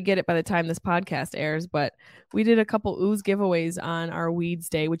probably already get it by the time this podcast airs, but we did a couple ooze giveaways on our Weeds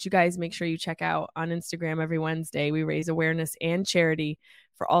Day, which you guys make sure you check out on Instagram every Wednesday. We raise awareness and charity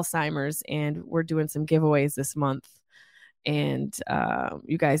for Alzheimer's, and we're doing some giveaways this month. And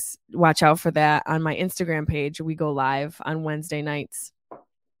you guys watch out for that on my Instagram page. We go live on Wednesday nights.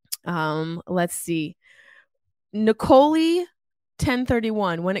 Let's see. Nicole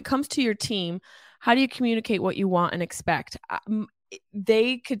 1031. When it comes to your team, how do you communicate what you want and expect?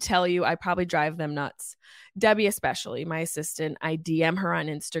 They could tell you I probably drive them nuts. Debbie, especially, my assistant, I DM her on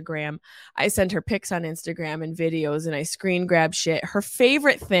Instagram. I send her pics on Instagram and videos, and I screen grab shit. Her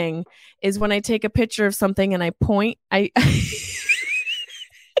favorite thing is when I take a picture of something and I point.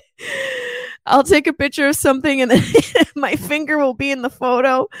 I'll take a picture of something and then my finger will be in the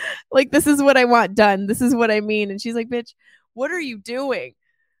photo. Like, this is what I want done. This is what I mean. And she's like, bitch, what are you doing?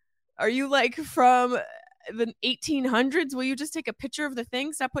 Are you like from the 1800s? Will you just take a picture of the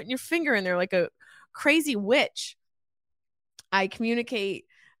thing? Stop putting your finger in there like a crazy witch. I communicate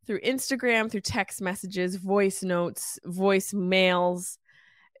through Instagram, through text messages, voice notes, voicemails,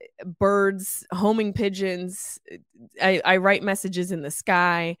 birds, homing pigeons. I write messages in the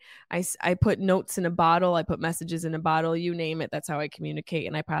sky. I put notes in a bottle. I put messages in a bottle. You name it. That's how I communicate.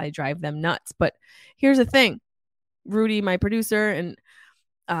 And I probably drive them nuts. But here's the thing. Rudy, my producer, and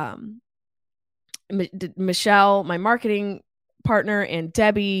Michelle, my marketing partner, and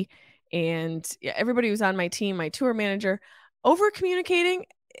Debbie, and everybody who's on my team, my tour manager, over communicating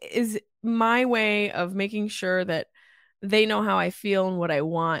is my way of making sure that they know how I feel and what I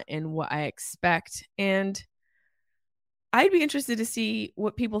want and what I expect. And I'd be interested to see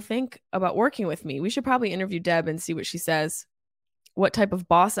what people think about working with me. We should probably interview Deb and see what she says, what type of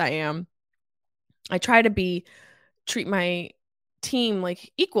boss I am. I try to treat my team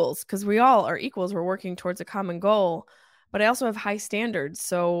like equals, because we all are equals. We're working towards a common goal, but I also have high standards.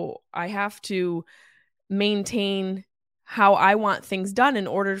 So I have to maintain how I want things done in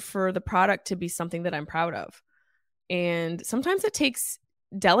order for the product to be something that I'm proud of. And sometimes it takes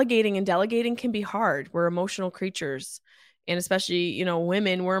delegating, and delegating can be hard. We're emotional creatures, and especially,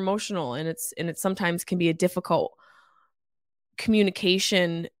 women, we're emotional, and it sometimes can be a difficult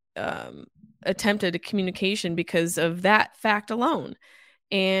communication, attempted communication because of that fact alone.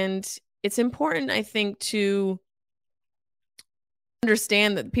 And it's important, I think, to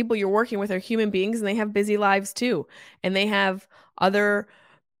understand that the people you're working with are human beings, and they have busy lives too. And they have other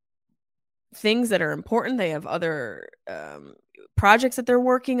things that are important. They have other projects that they're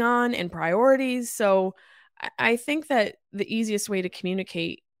working on and priorities. So I think that the easiest way to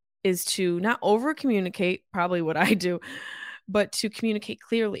communicate is to not over communicate, probably what I do, but to communicate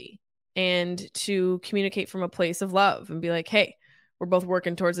clearly and to communicate from a place of love and be like, hey, we're both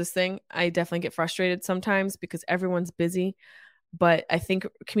working towards this thing. I definitely get frustrated sometimes because everyone's busy, but I think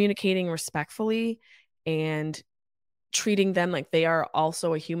communicating respectfully and treating them like they are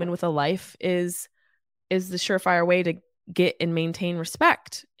also a human with a life is the surefire way to get and maintain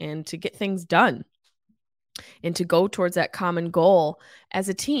respect and to get things done and to go towards that common goal as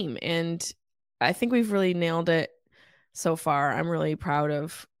a team. And I think we've really nailed it so far. I'm really proud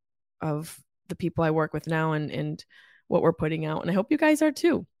of the people I work with now and what we're putting out. And I hope you guys are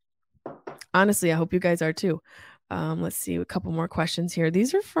too. Honestly, I hope you guys are too. Let's see a couple more questions here.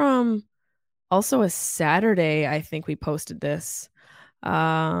 These are from also a Saturday. I think we posted this.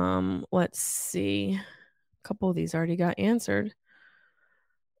 Let's see. A couple of these already got answered.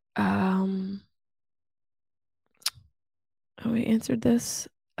 We answered this.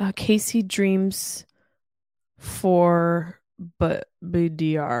 Casey dreams for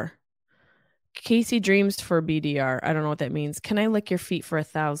BDR. Casey dreams for BDR. I don't know what that means. Can I lick your feet for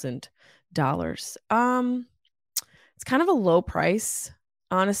 $1,000? It's kind of a low price,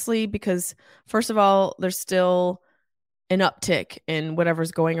 honestly, because first of all, there's still an uptick in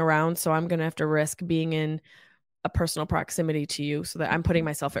whatever's going around. So I'm going to have to risk being in a personal proximity to you so that I'm putting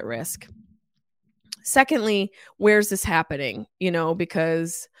myself at risk. Secondly, where's this happening?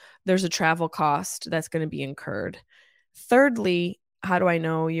 Because there's a travel cost that's going to be incurred. Thirdly, how do I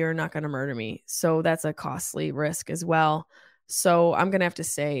know you're not going to murder me? So that's a costly risk as well. So I'm going to have to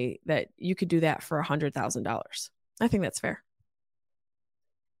say that you could do that for $100,000. I think that's fair,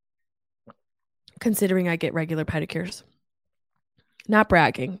 considering I get regular pedicures. Not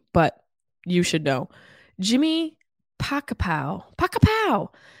bragging, but you should know. Jimmy Pakapow.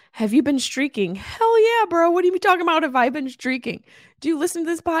 Have you been streaking? Hell yeah, bro. What are you talking about? Have I been streaking? Do you listen to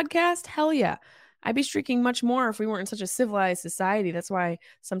this podcast? Hell yeah. I'd be streaking much more if we weren't in such a civilized society. That's why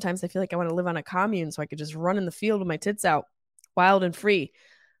sometimes I feel like I want to live on a commune so I could just run in the field with my tits out, wild and free.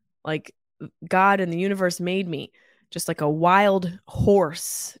 Like God and the universe made me, just like a wild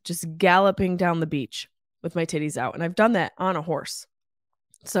horse, just galloping down the beach with my titties out. And I've done that on a horse.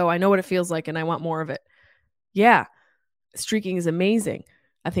 So I know what it feels like and I want more of it. Yeah, streaking is amazing.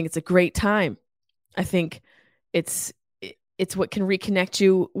 I think it's a great time. I think it's what can reconnect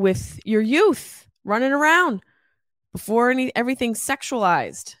you with your youth, running around before everything's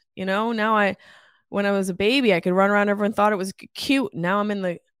sexualized. You know, now when I was a baby, I could run around. Everyone thought it was cute. Now I'm in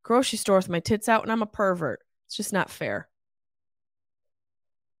the grocery store with my tits out and I'm a pervert. It's just not fair.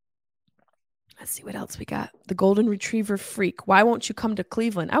 Let's see what else we got. The golden retriever freak. Why won't you come to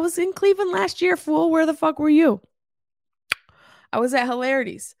Cleveland? I was in Cleveland last year, fool. Where the fuck were you? I was at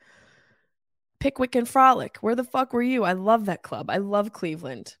Hilarities. Pickwick and Frolic. Where the fuck were you? I love that club. I love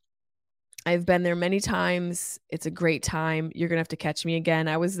Cleveland. I've been there many times. It's a great time. You're going to have to catch me again.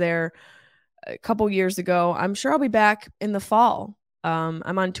 I was there a couple years ago. I'm sure I'll be back in the fall.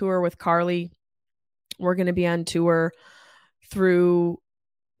 I'm on tour with Carly. We're going to be on tour through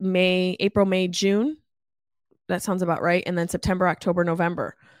April, May, June. That sounds about right. And then September, October,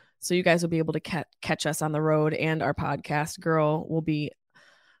 November. So you guys will be able to catch us on the road, and our podcast girl will be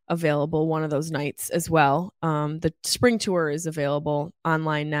available one of those nights as well. The spring tour is available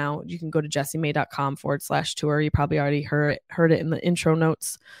online now. You can go to jessiemay.com/tour. You probably already heard it in the intro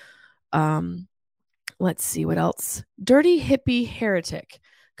notes. Let's see what else. Dirty hippie heretic.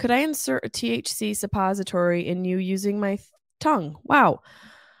 Could I insert a THC suppository in you using my tongue? Wow,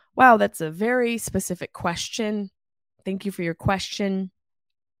 that's a very specific question. Thank you for your question.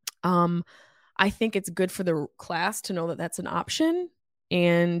 I think it's good for the class to know that that's an option,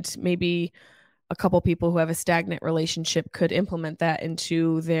 and maybe a couple people who have a stagnant relationship could implement that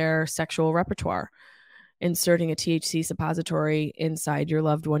into their sexual repertoire, inserting a THC suppository inside your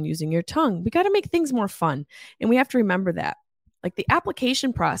loved one using your tongue. We got to make things more fun, and we have to remember that. Like, the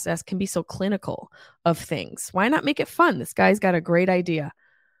application process can be so clinical of things. Why not make it fun? This guy's got a great idea.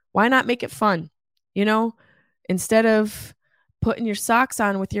 Why not make it fun? You know, instead of putting your socks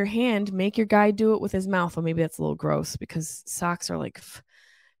on with your hand, make your guy do it with his mouth. Well, maybe that's a little gross because socks are like,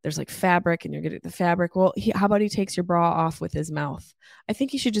 there's like fabric and you're getting the fabric. Well, how about he takes your bra off with his mouth? I think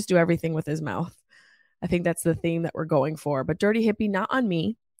he should just do everything with his mouth. I think that's the theme that we're going for. But dirty hippie, not on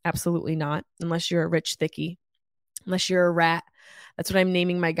me. Absolutely not. Unless you're a rich thickie. Unless you're a rat. That's what I'm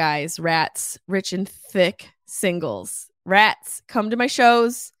naming my guys. Rats. Rich and thick singles. Rats, come to my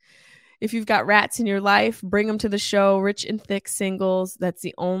shows. If you've got rats in your life, bring them to the show. Rich and thick singles. That's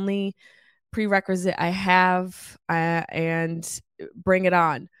the only prerequisite I have. And bring it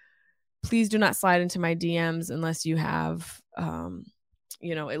on. Please do not slide into my DMs unless you have,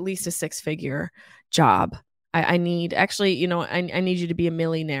 at least a 6-figure job. I need, actually, I need you to be a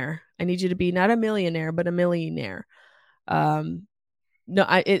millionaire. I need you to be not a millionaire, but a millionaire. And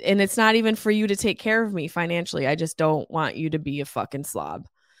it's not even for you to take care of me financially. I just don't want you to be a fucking slob.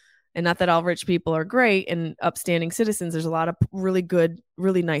 And not that all rich people are great and upstanding citizens. There's a lot of really good,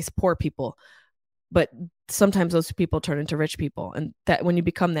 really nice poor people. But sometimes those people turn into rich people. And that when you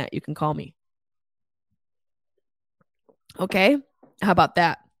become that, you can call me. Okay. How about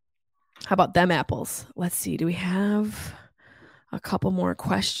that? How about them apples? Let's see. Do we have a couple more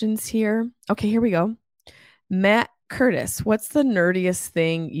questions here? Okay, here we go. Matt Curtis, what's the nerdiest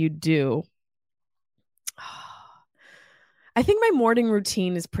thing you do? I think my morning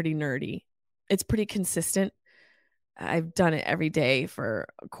routine is pretty nerdy. It's pretty consistent. I've done it every day for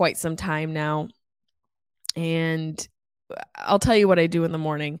quite some time now. And I'll tell you what I do in the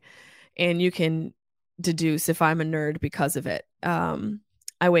morning, and you can deduce if I'm a nerd because of it.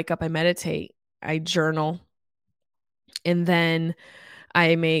 I wake up, I meditate, I journal, and then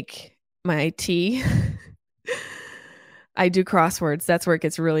I make my tea. I do crosswords. That's where it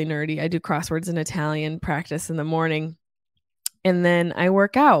gets really nerdy. I do crosswords in Italian, practice in the morning. And then I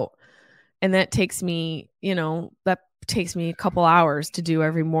work out. And that takes me, a couple hours to do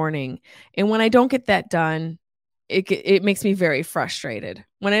every morning. And when I don't get that done, it makes me very frustrated.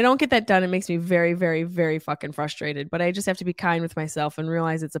 When I don't get that done, it makes me very, very, very fucking frustrated. But I just have to be kind with myself and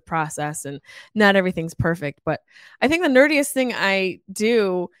realize it's a process and not everything's perfect. But I think the nerdiest thing I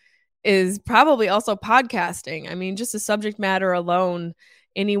do is probably also podcasting. I mean, just the subject matter alone,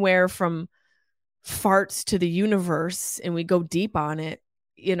 anywhere from farts to the universe, and we go deep on it.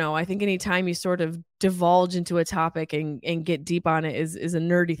 I think anytime you sort of divulge into a topic and get deep on it is a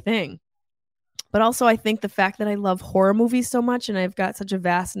nerdy thing. But also, I think the fact that I love horror movies so much and I've got such a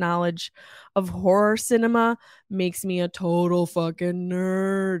vast knowledge of horror cinema makes me a total fucking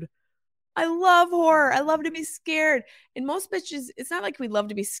nerd. I love horror. I love to be scared. And most bitches, it's not like we love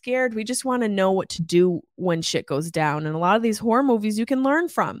to be scared. We just want to know what to do when shit goes down. And a lot of these horror movies you can learn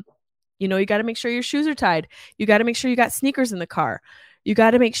from. You know, you got to make sure your shoes are tied. You got to make sure you got sneakers in the car. You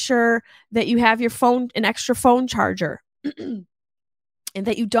got to make sure that you have your phone, an extra phone charger, and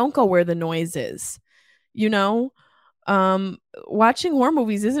that you don't go where the noise is. You know, watching horror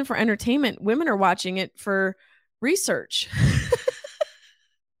movies isn't for entertainment. Women are watching it for research.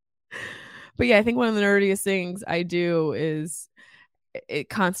 But yeah, I think one of the nerdiest things I do is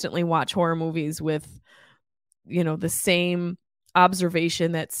constantly watch horror movies with, you know, the same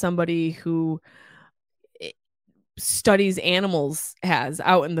observation that somebody who studies animals has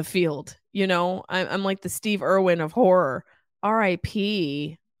out in the field. You know, I'm like the Steve Irwin of horror.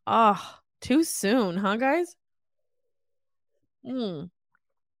 R.I.P. Oh, too soon, huh, guys?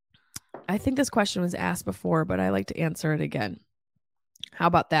 I think this question was asked before, but I like to answer it again. How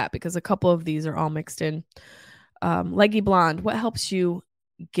about that? Because a couple of these are all mixed in. Leggy Blonde, what helps you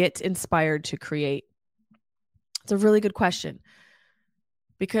get inspired to create? It's a really good question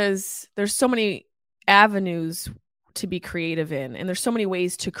because there's so many avenues to be creative in, and there's so many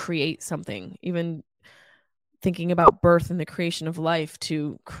ways to create something, even thinking about birth and the creation of life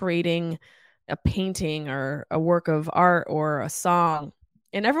to creating a painting or a work of art or a song.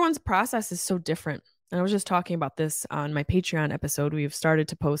 And everyone's process is so different. And I was just talking about this on my Patreon episode. We've started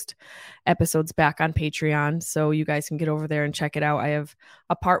to post episodes back on Patreon, so you guys can get over there and check it out. I have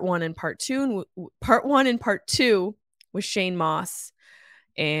a part 1 and part 2, part 2 with Shane Moss.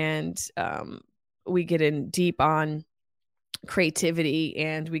 And we get in deep on creativity,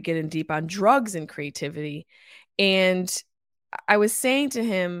 and we get in deep on drugs and creativity. And I was saying to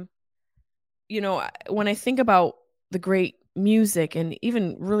him, you know, when I think about the great music and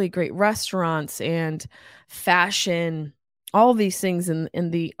even really great restaurants and fashion, all these things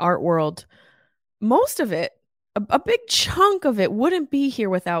in the art world, most of it, a big chunk of it wouldn't be here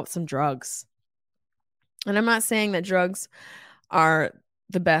without some drugs. And I'm not saying that drugs are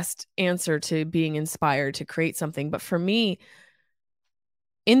the best answer to being inspired to create something, but for me,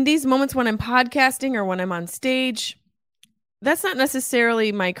 in these moments when I'm podcasting or when I'm on stage, that's not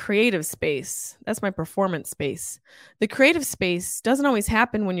necessarily my creative space. That's my performance space. The creative space doesn't always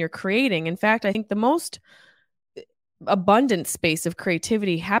happen when you're creating. In fact, I think the most abundant space of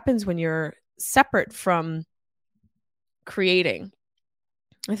creativity happens when you're separate from creating.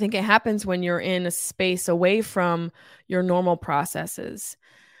 I think it happens when you're in a space away from your normal processes.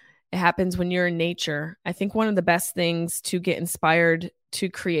 It happens when you're in nature. I think one of the best things to get inspired to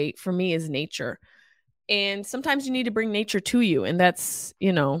create for me is nature. And sometimes you need to bring nature to you. And that's,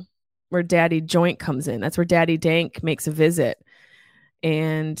 you know, where Daddy Joint comes in. That's where Daddy Dank makes a visit.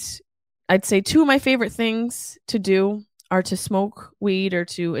 And I'd say 2 of my favorite things to do are to smoke weed or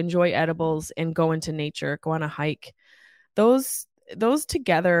to enjoy edibles and go into nature, go on a hike. Those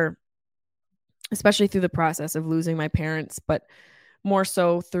together, especially through the process of losing my parents, but more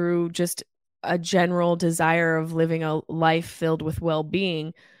so through just a general desire of living a life filled with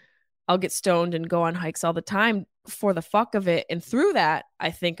well-being, I'll get stoned and go on hikes all the time for the fuck of it. And through that,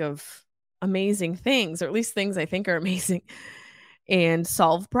 I think of amazing things, or at least things I think are amazing, and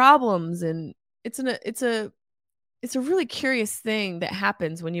solve problems. And it's a really curious thing that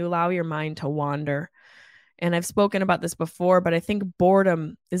happens when you allow your mind to wander. And I've spoken about this before, but I think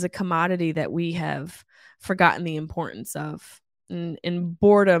boredom is a commodity that we have forgotten the importance of. And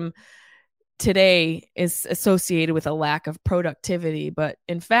boredom today is associated with a lack of productivity, but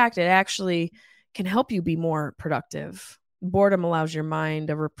in fact, it actually can help you be more productive. Boredom allows your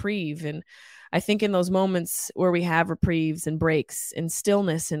mind a reprieve. And I think in those moments where we have reprieves and breaks and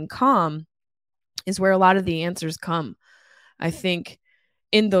stillness and calm is where a lot of the answers come. I think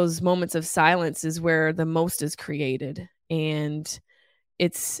in those moments of silence is where the most is created. And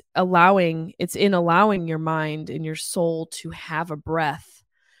it's in allowing your mind and your soul to have a breath.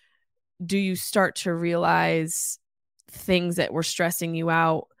 Do you start to realize things that were stressing you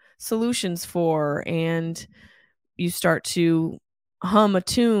out, solutions for, and you start to hum a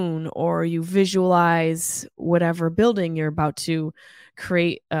tune, or you visualize whatever building you're about to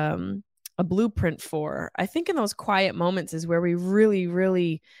create a blueprint for. I think in those quiet moments is where we really,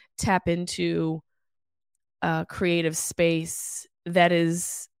 really tap into a creative space that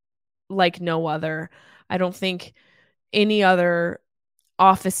is like no other. I don't think any other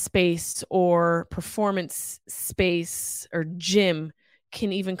office space or performance space or gym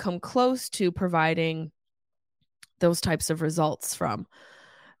can even come close to providing those types of results from.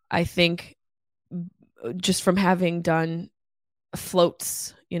 I think just from having done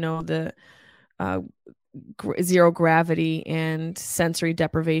floats, you know, the zero gravity and sensory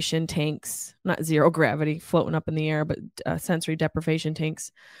deprivation tanks, not zero gravity floating up in the air, but sensory deprivation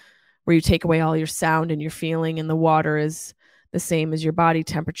tanks where you take away all your sound and your feeling, and the water is the same as your body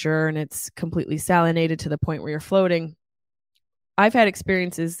temperature and it's completely salinated to the point where you're floating. I've had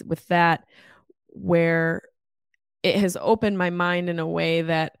experiences with that where it has opened my mind in a way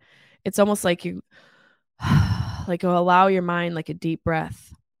that it's almost like you like allow your mind like a deep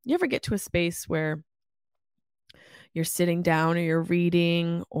breath. You ever get to a space where you're sitting down or you're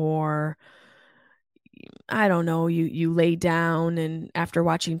reading, or I don't know, you lay down and after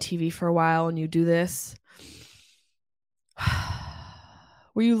watching TV for a while and you do this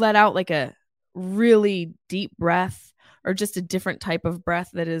where you let out like a really deep breath, or just a different type of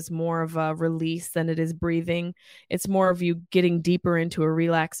breath that is more of a release than it is breathing. It's more of you getting deeper into a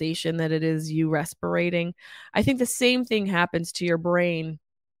relaxation than it is you respirating. I think the same thing happens to your brain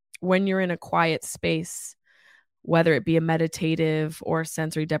when you're in a quiet space, whether it be a meditative or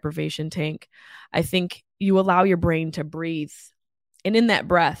sensory deprivation tank. I think you allow your brain to breathe. And in that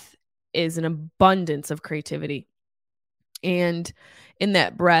breath is an abundance of creativity. And in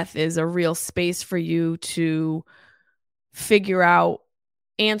that breath is a real space for you to figure out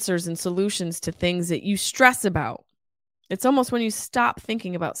answers and solutions to things that you stress about. It's almost when you stop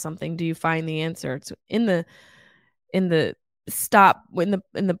thinking about something, do you find the answer? It's in the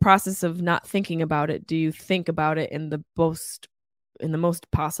process of not thinking about it, do you think about it in the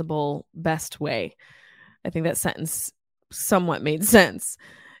most possible best way? I think that sentence somewhat made sense.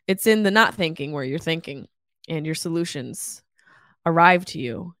 It's in the not thinking where you're thinking and your solutions arrive to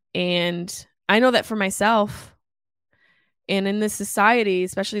you. And I know that for myself, and in this society,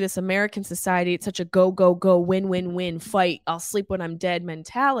 especially this American society, it's such a go, go, go, win, win, win, fight, I'll sleep when I'm dead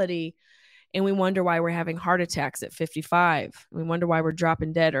mentality. And we wonder why we're having heart attacks at 55. We wonder why we're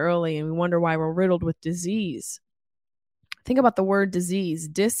dropping dead early, and we wonder why we're riddled with disease. Think about the word disease,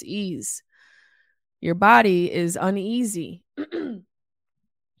 dis-ease. Your body is uneasy.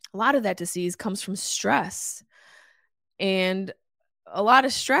 A lot of that disease comes from stress. And a lot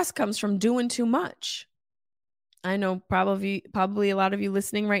of stress comes from doing too much. I know probably a lot of you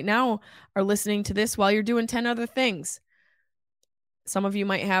listening right now are listening to this while you're doing 10 other things. Some of you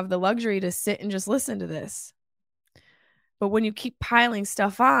might have the luxury to sit and just listen to this. But when you keep piling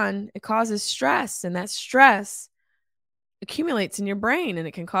stuff on, it causes stress, and that stress accumulates in your brain, and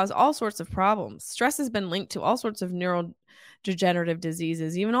it can cause all sorts of problems. Stress has been linked to all sorts of neurodegenerative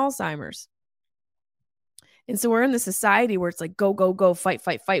diseases, even Alzheimer's. And so we're in this society where it's like go, go, go, fight,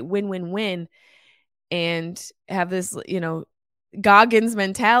 fight, fight, win, win, win, and have this, Goggins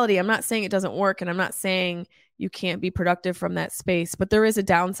mentality. I'm not saying it doesn't work, and I'm not saying you can't be productive from that space, but there is a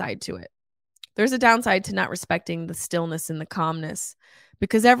downside to it. There's a downside to not respecting the stillness and the calmness,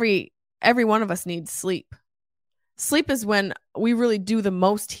 because every one of us needs sleep. Sleep is when we really do the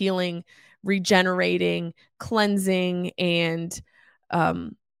most healing, regenerating, cleansing, and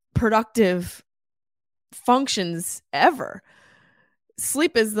productive functions ever.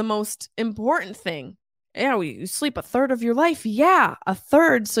 Sleep is the most important thing. You sleep a third of your life. Yeah, a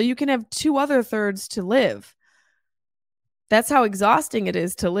third, so you can have 2 other thirds to live. That's how exhausting it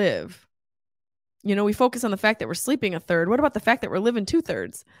is to live. We focus on the fact that we're sleeping a third. What about the fact that we're living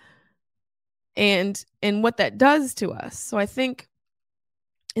 2/3? And what that does to us. So I think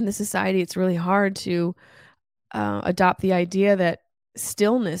in the society, it's really hard to adopt the idea that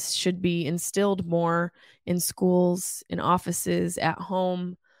stillness should be instilled more in schools, in offices, at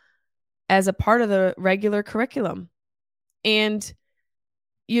home, as a part of the regular curriculum. And,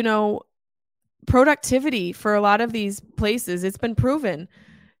 productivity for a lot of these places, it's been proven.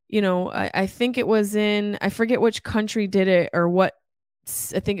 I think it was I forget which country did it, or what,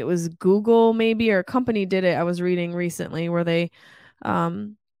 I think it was Google maybe, or a company did it. I was reading recently where they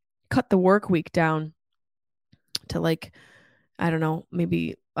cut the work week down to I don't know,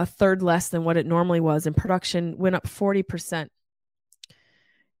 maybe a third less than what it normally was, and production went up 40%.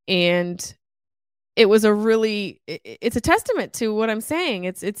 And it was it's a testament to what I'm saying.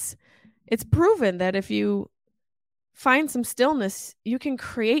 It's proven that if you find some stillness, you can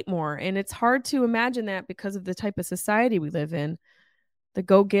create more. And it's hard to imagine that because of the type of society we live in, the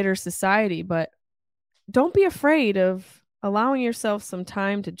go-getter society. But don't be afraid of allowing yourself some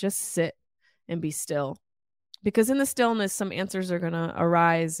time to just sit and be still, because in the stillness, some answers are going to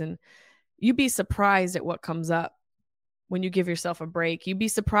arise, and you'd be surprised at what comes up when you give yourself a break. You'd be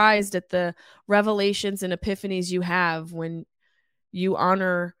surprised at the revelations and epiphanies you have when you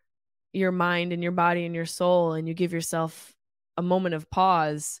honor your mind and your body and your soul, and you give yourself a moment of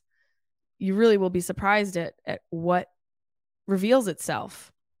pause. You really will be surprised at what reveals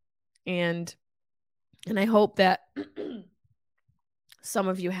itself. And And I hope that some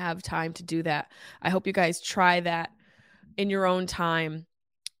of you have time to do that. I hope you guys try that in your own time,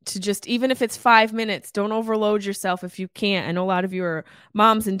 to just, even if it's 5 minutes, don't overload yourself if you can't. I know a lot of you are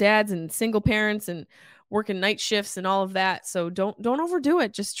moms and dads and single parents and working night shifts and all of that. So don't overdo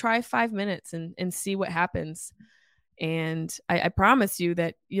it. Just try 5 minutes and see what happens. And I promise you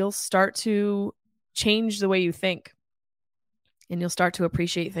that you'll start to change the way you think, and you'll start to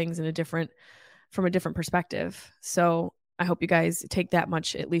appreciate things from a different perspective. So I hope you guys take that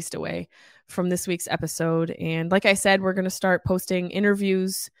much at least away from this week's episode. And like I said, we're going to start posting interview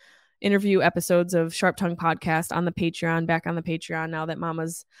episodes of Sharp Tongue Podcast on the Patreon, back on the Patreon now that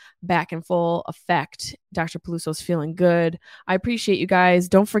Mama's back in full effect. Dr. Peluso's feeling good. I appreciate you guys.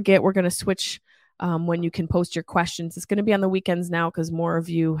 Don't forget, we're going to switch when you can post your questions. It's going to be on the weekends now because more of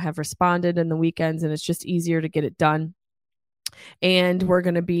you have responded in the weekends, and it's just easier to get it done. And we're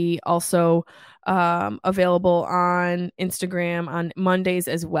going to be also available on Instagram on Mondays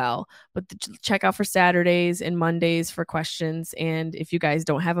as well. But check out for Saturdays and Mondays for questions. And if you guys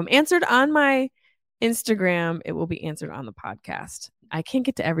don't have them answered on my Instagram, it will be answered on the podcast. I can't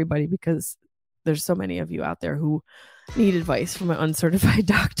get to everybody because there's so many of you out there who need advice from an uncertified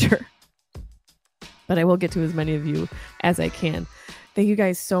doctor. But I will get to as many of you as I can. Thank you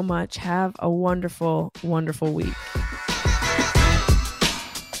guys so much. Have a wonderful, wonderful week.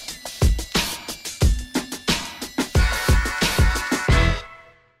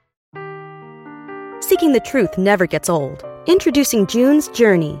 Seeking the truth never gets old. Introducing June's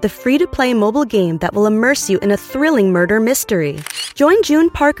Journey, the free-to-play mobile game that will immerse you in a thrilling murder mystery. Join June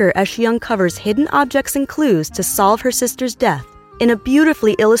Parker as she uncovers hidden objects and clues to solve her sister's death in a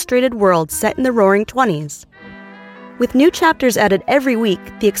beautifully illustrated world set in the Roaring '20s. With new chapters added every week,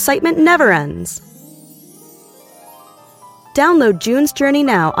 the excitement never ends. Download June's Journey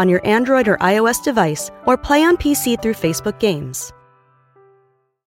now on your Android or iOS device, or play on PC through Facebook Games.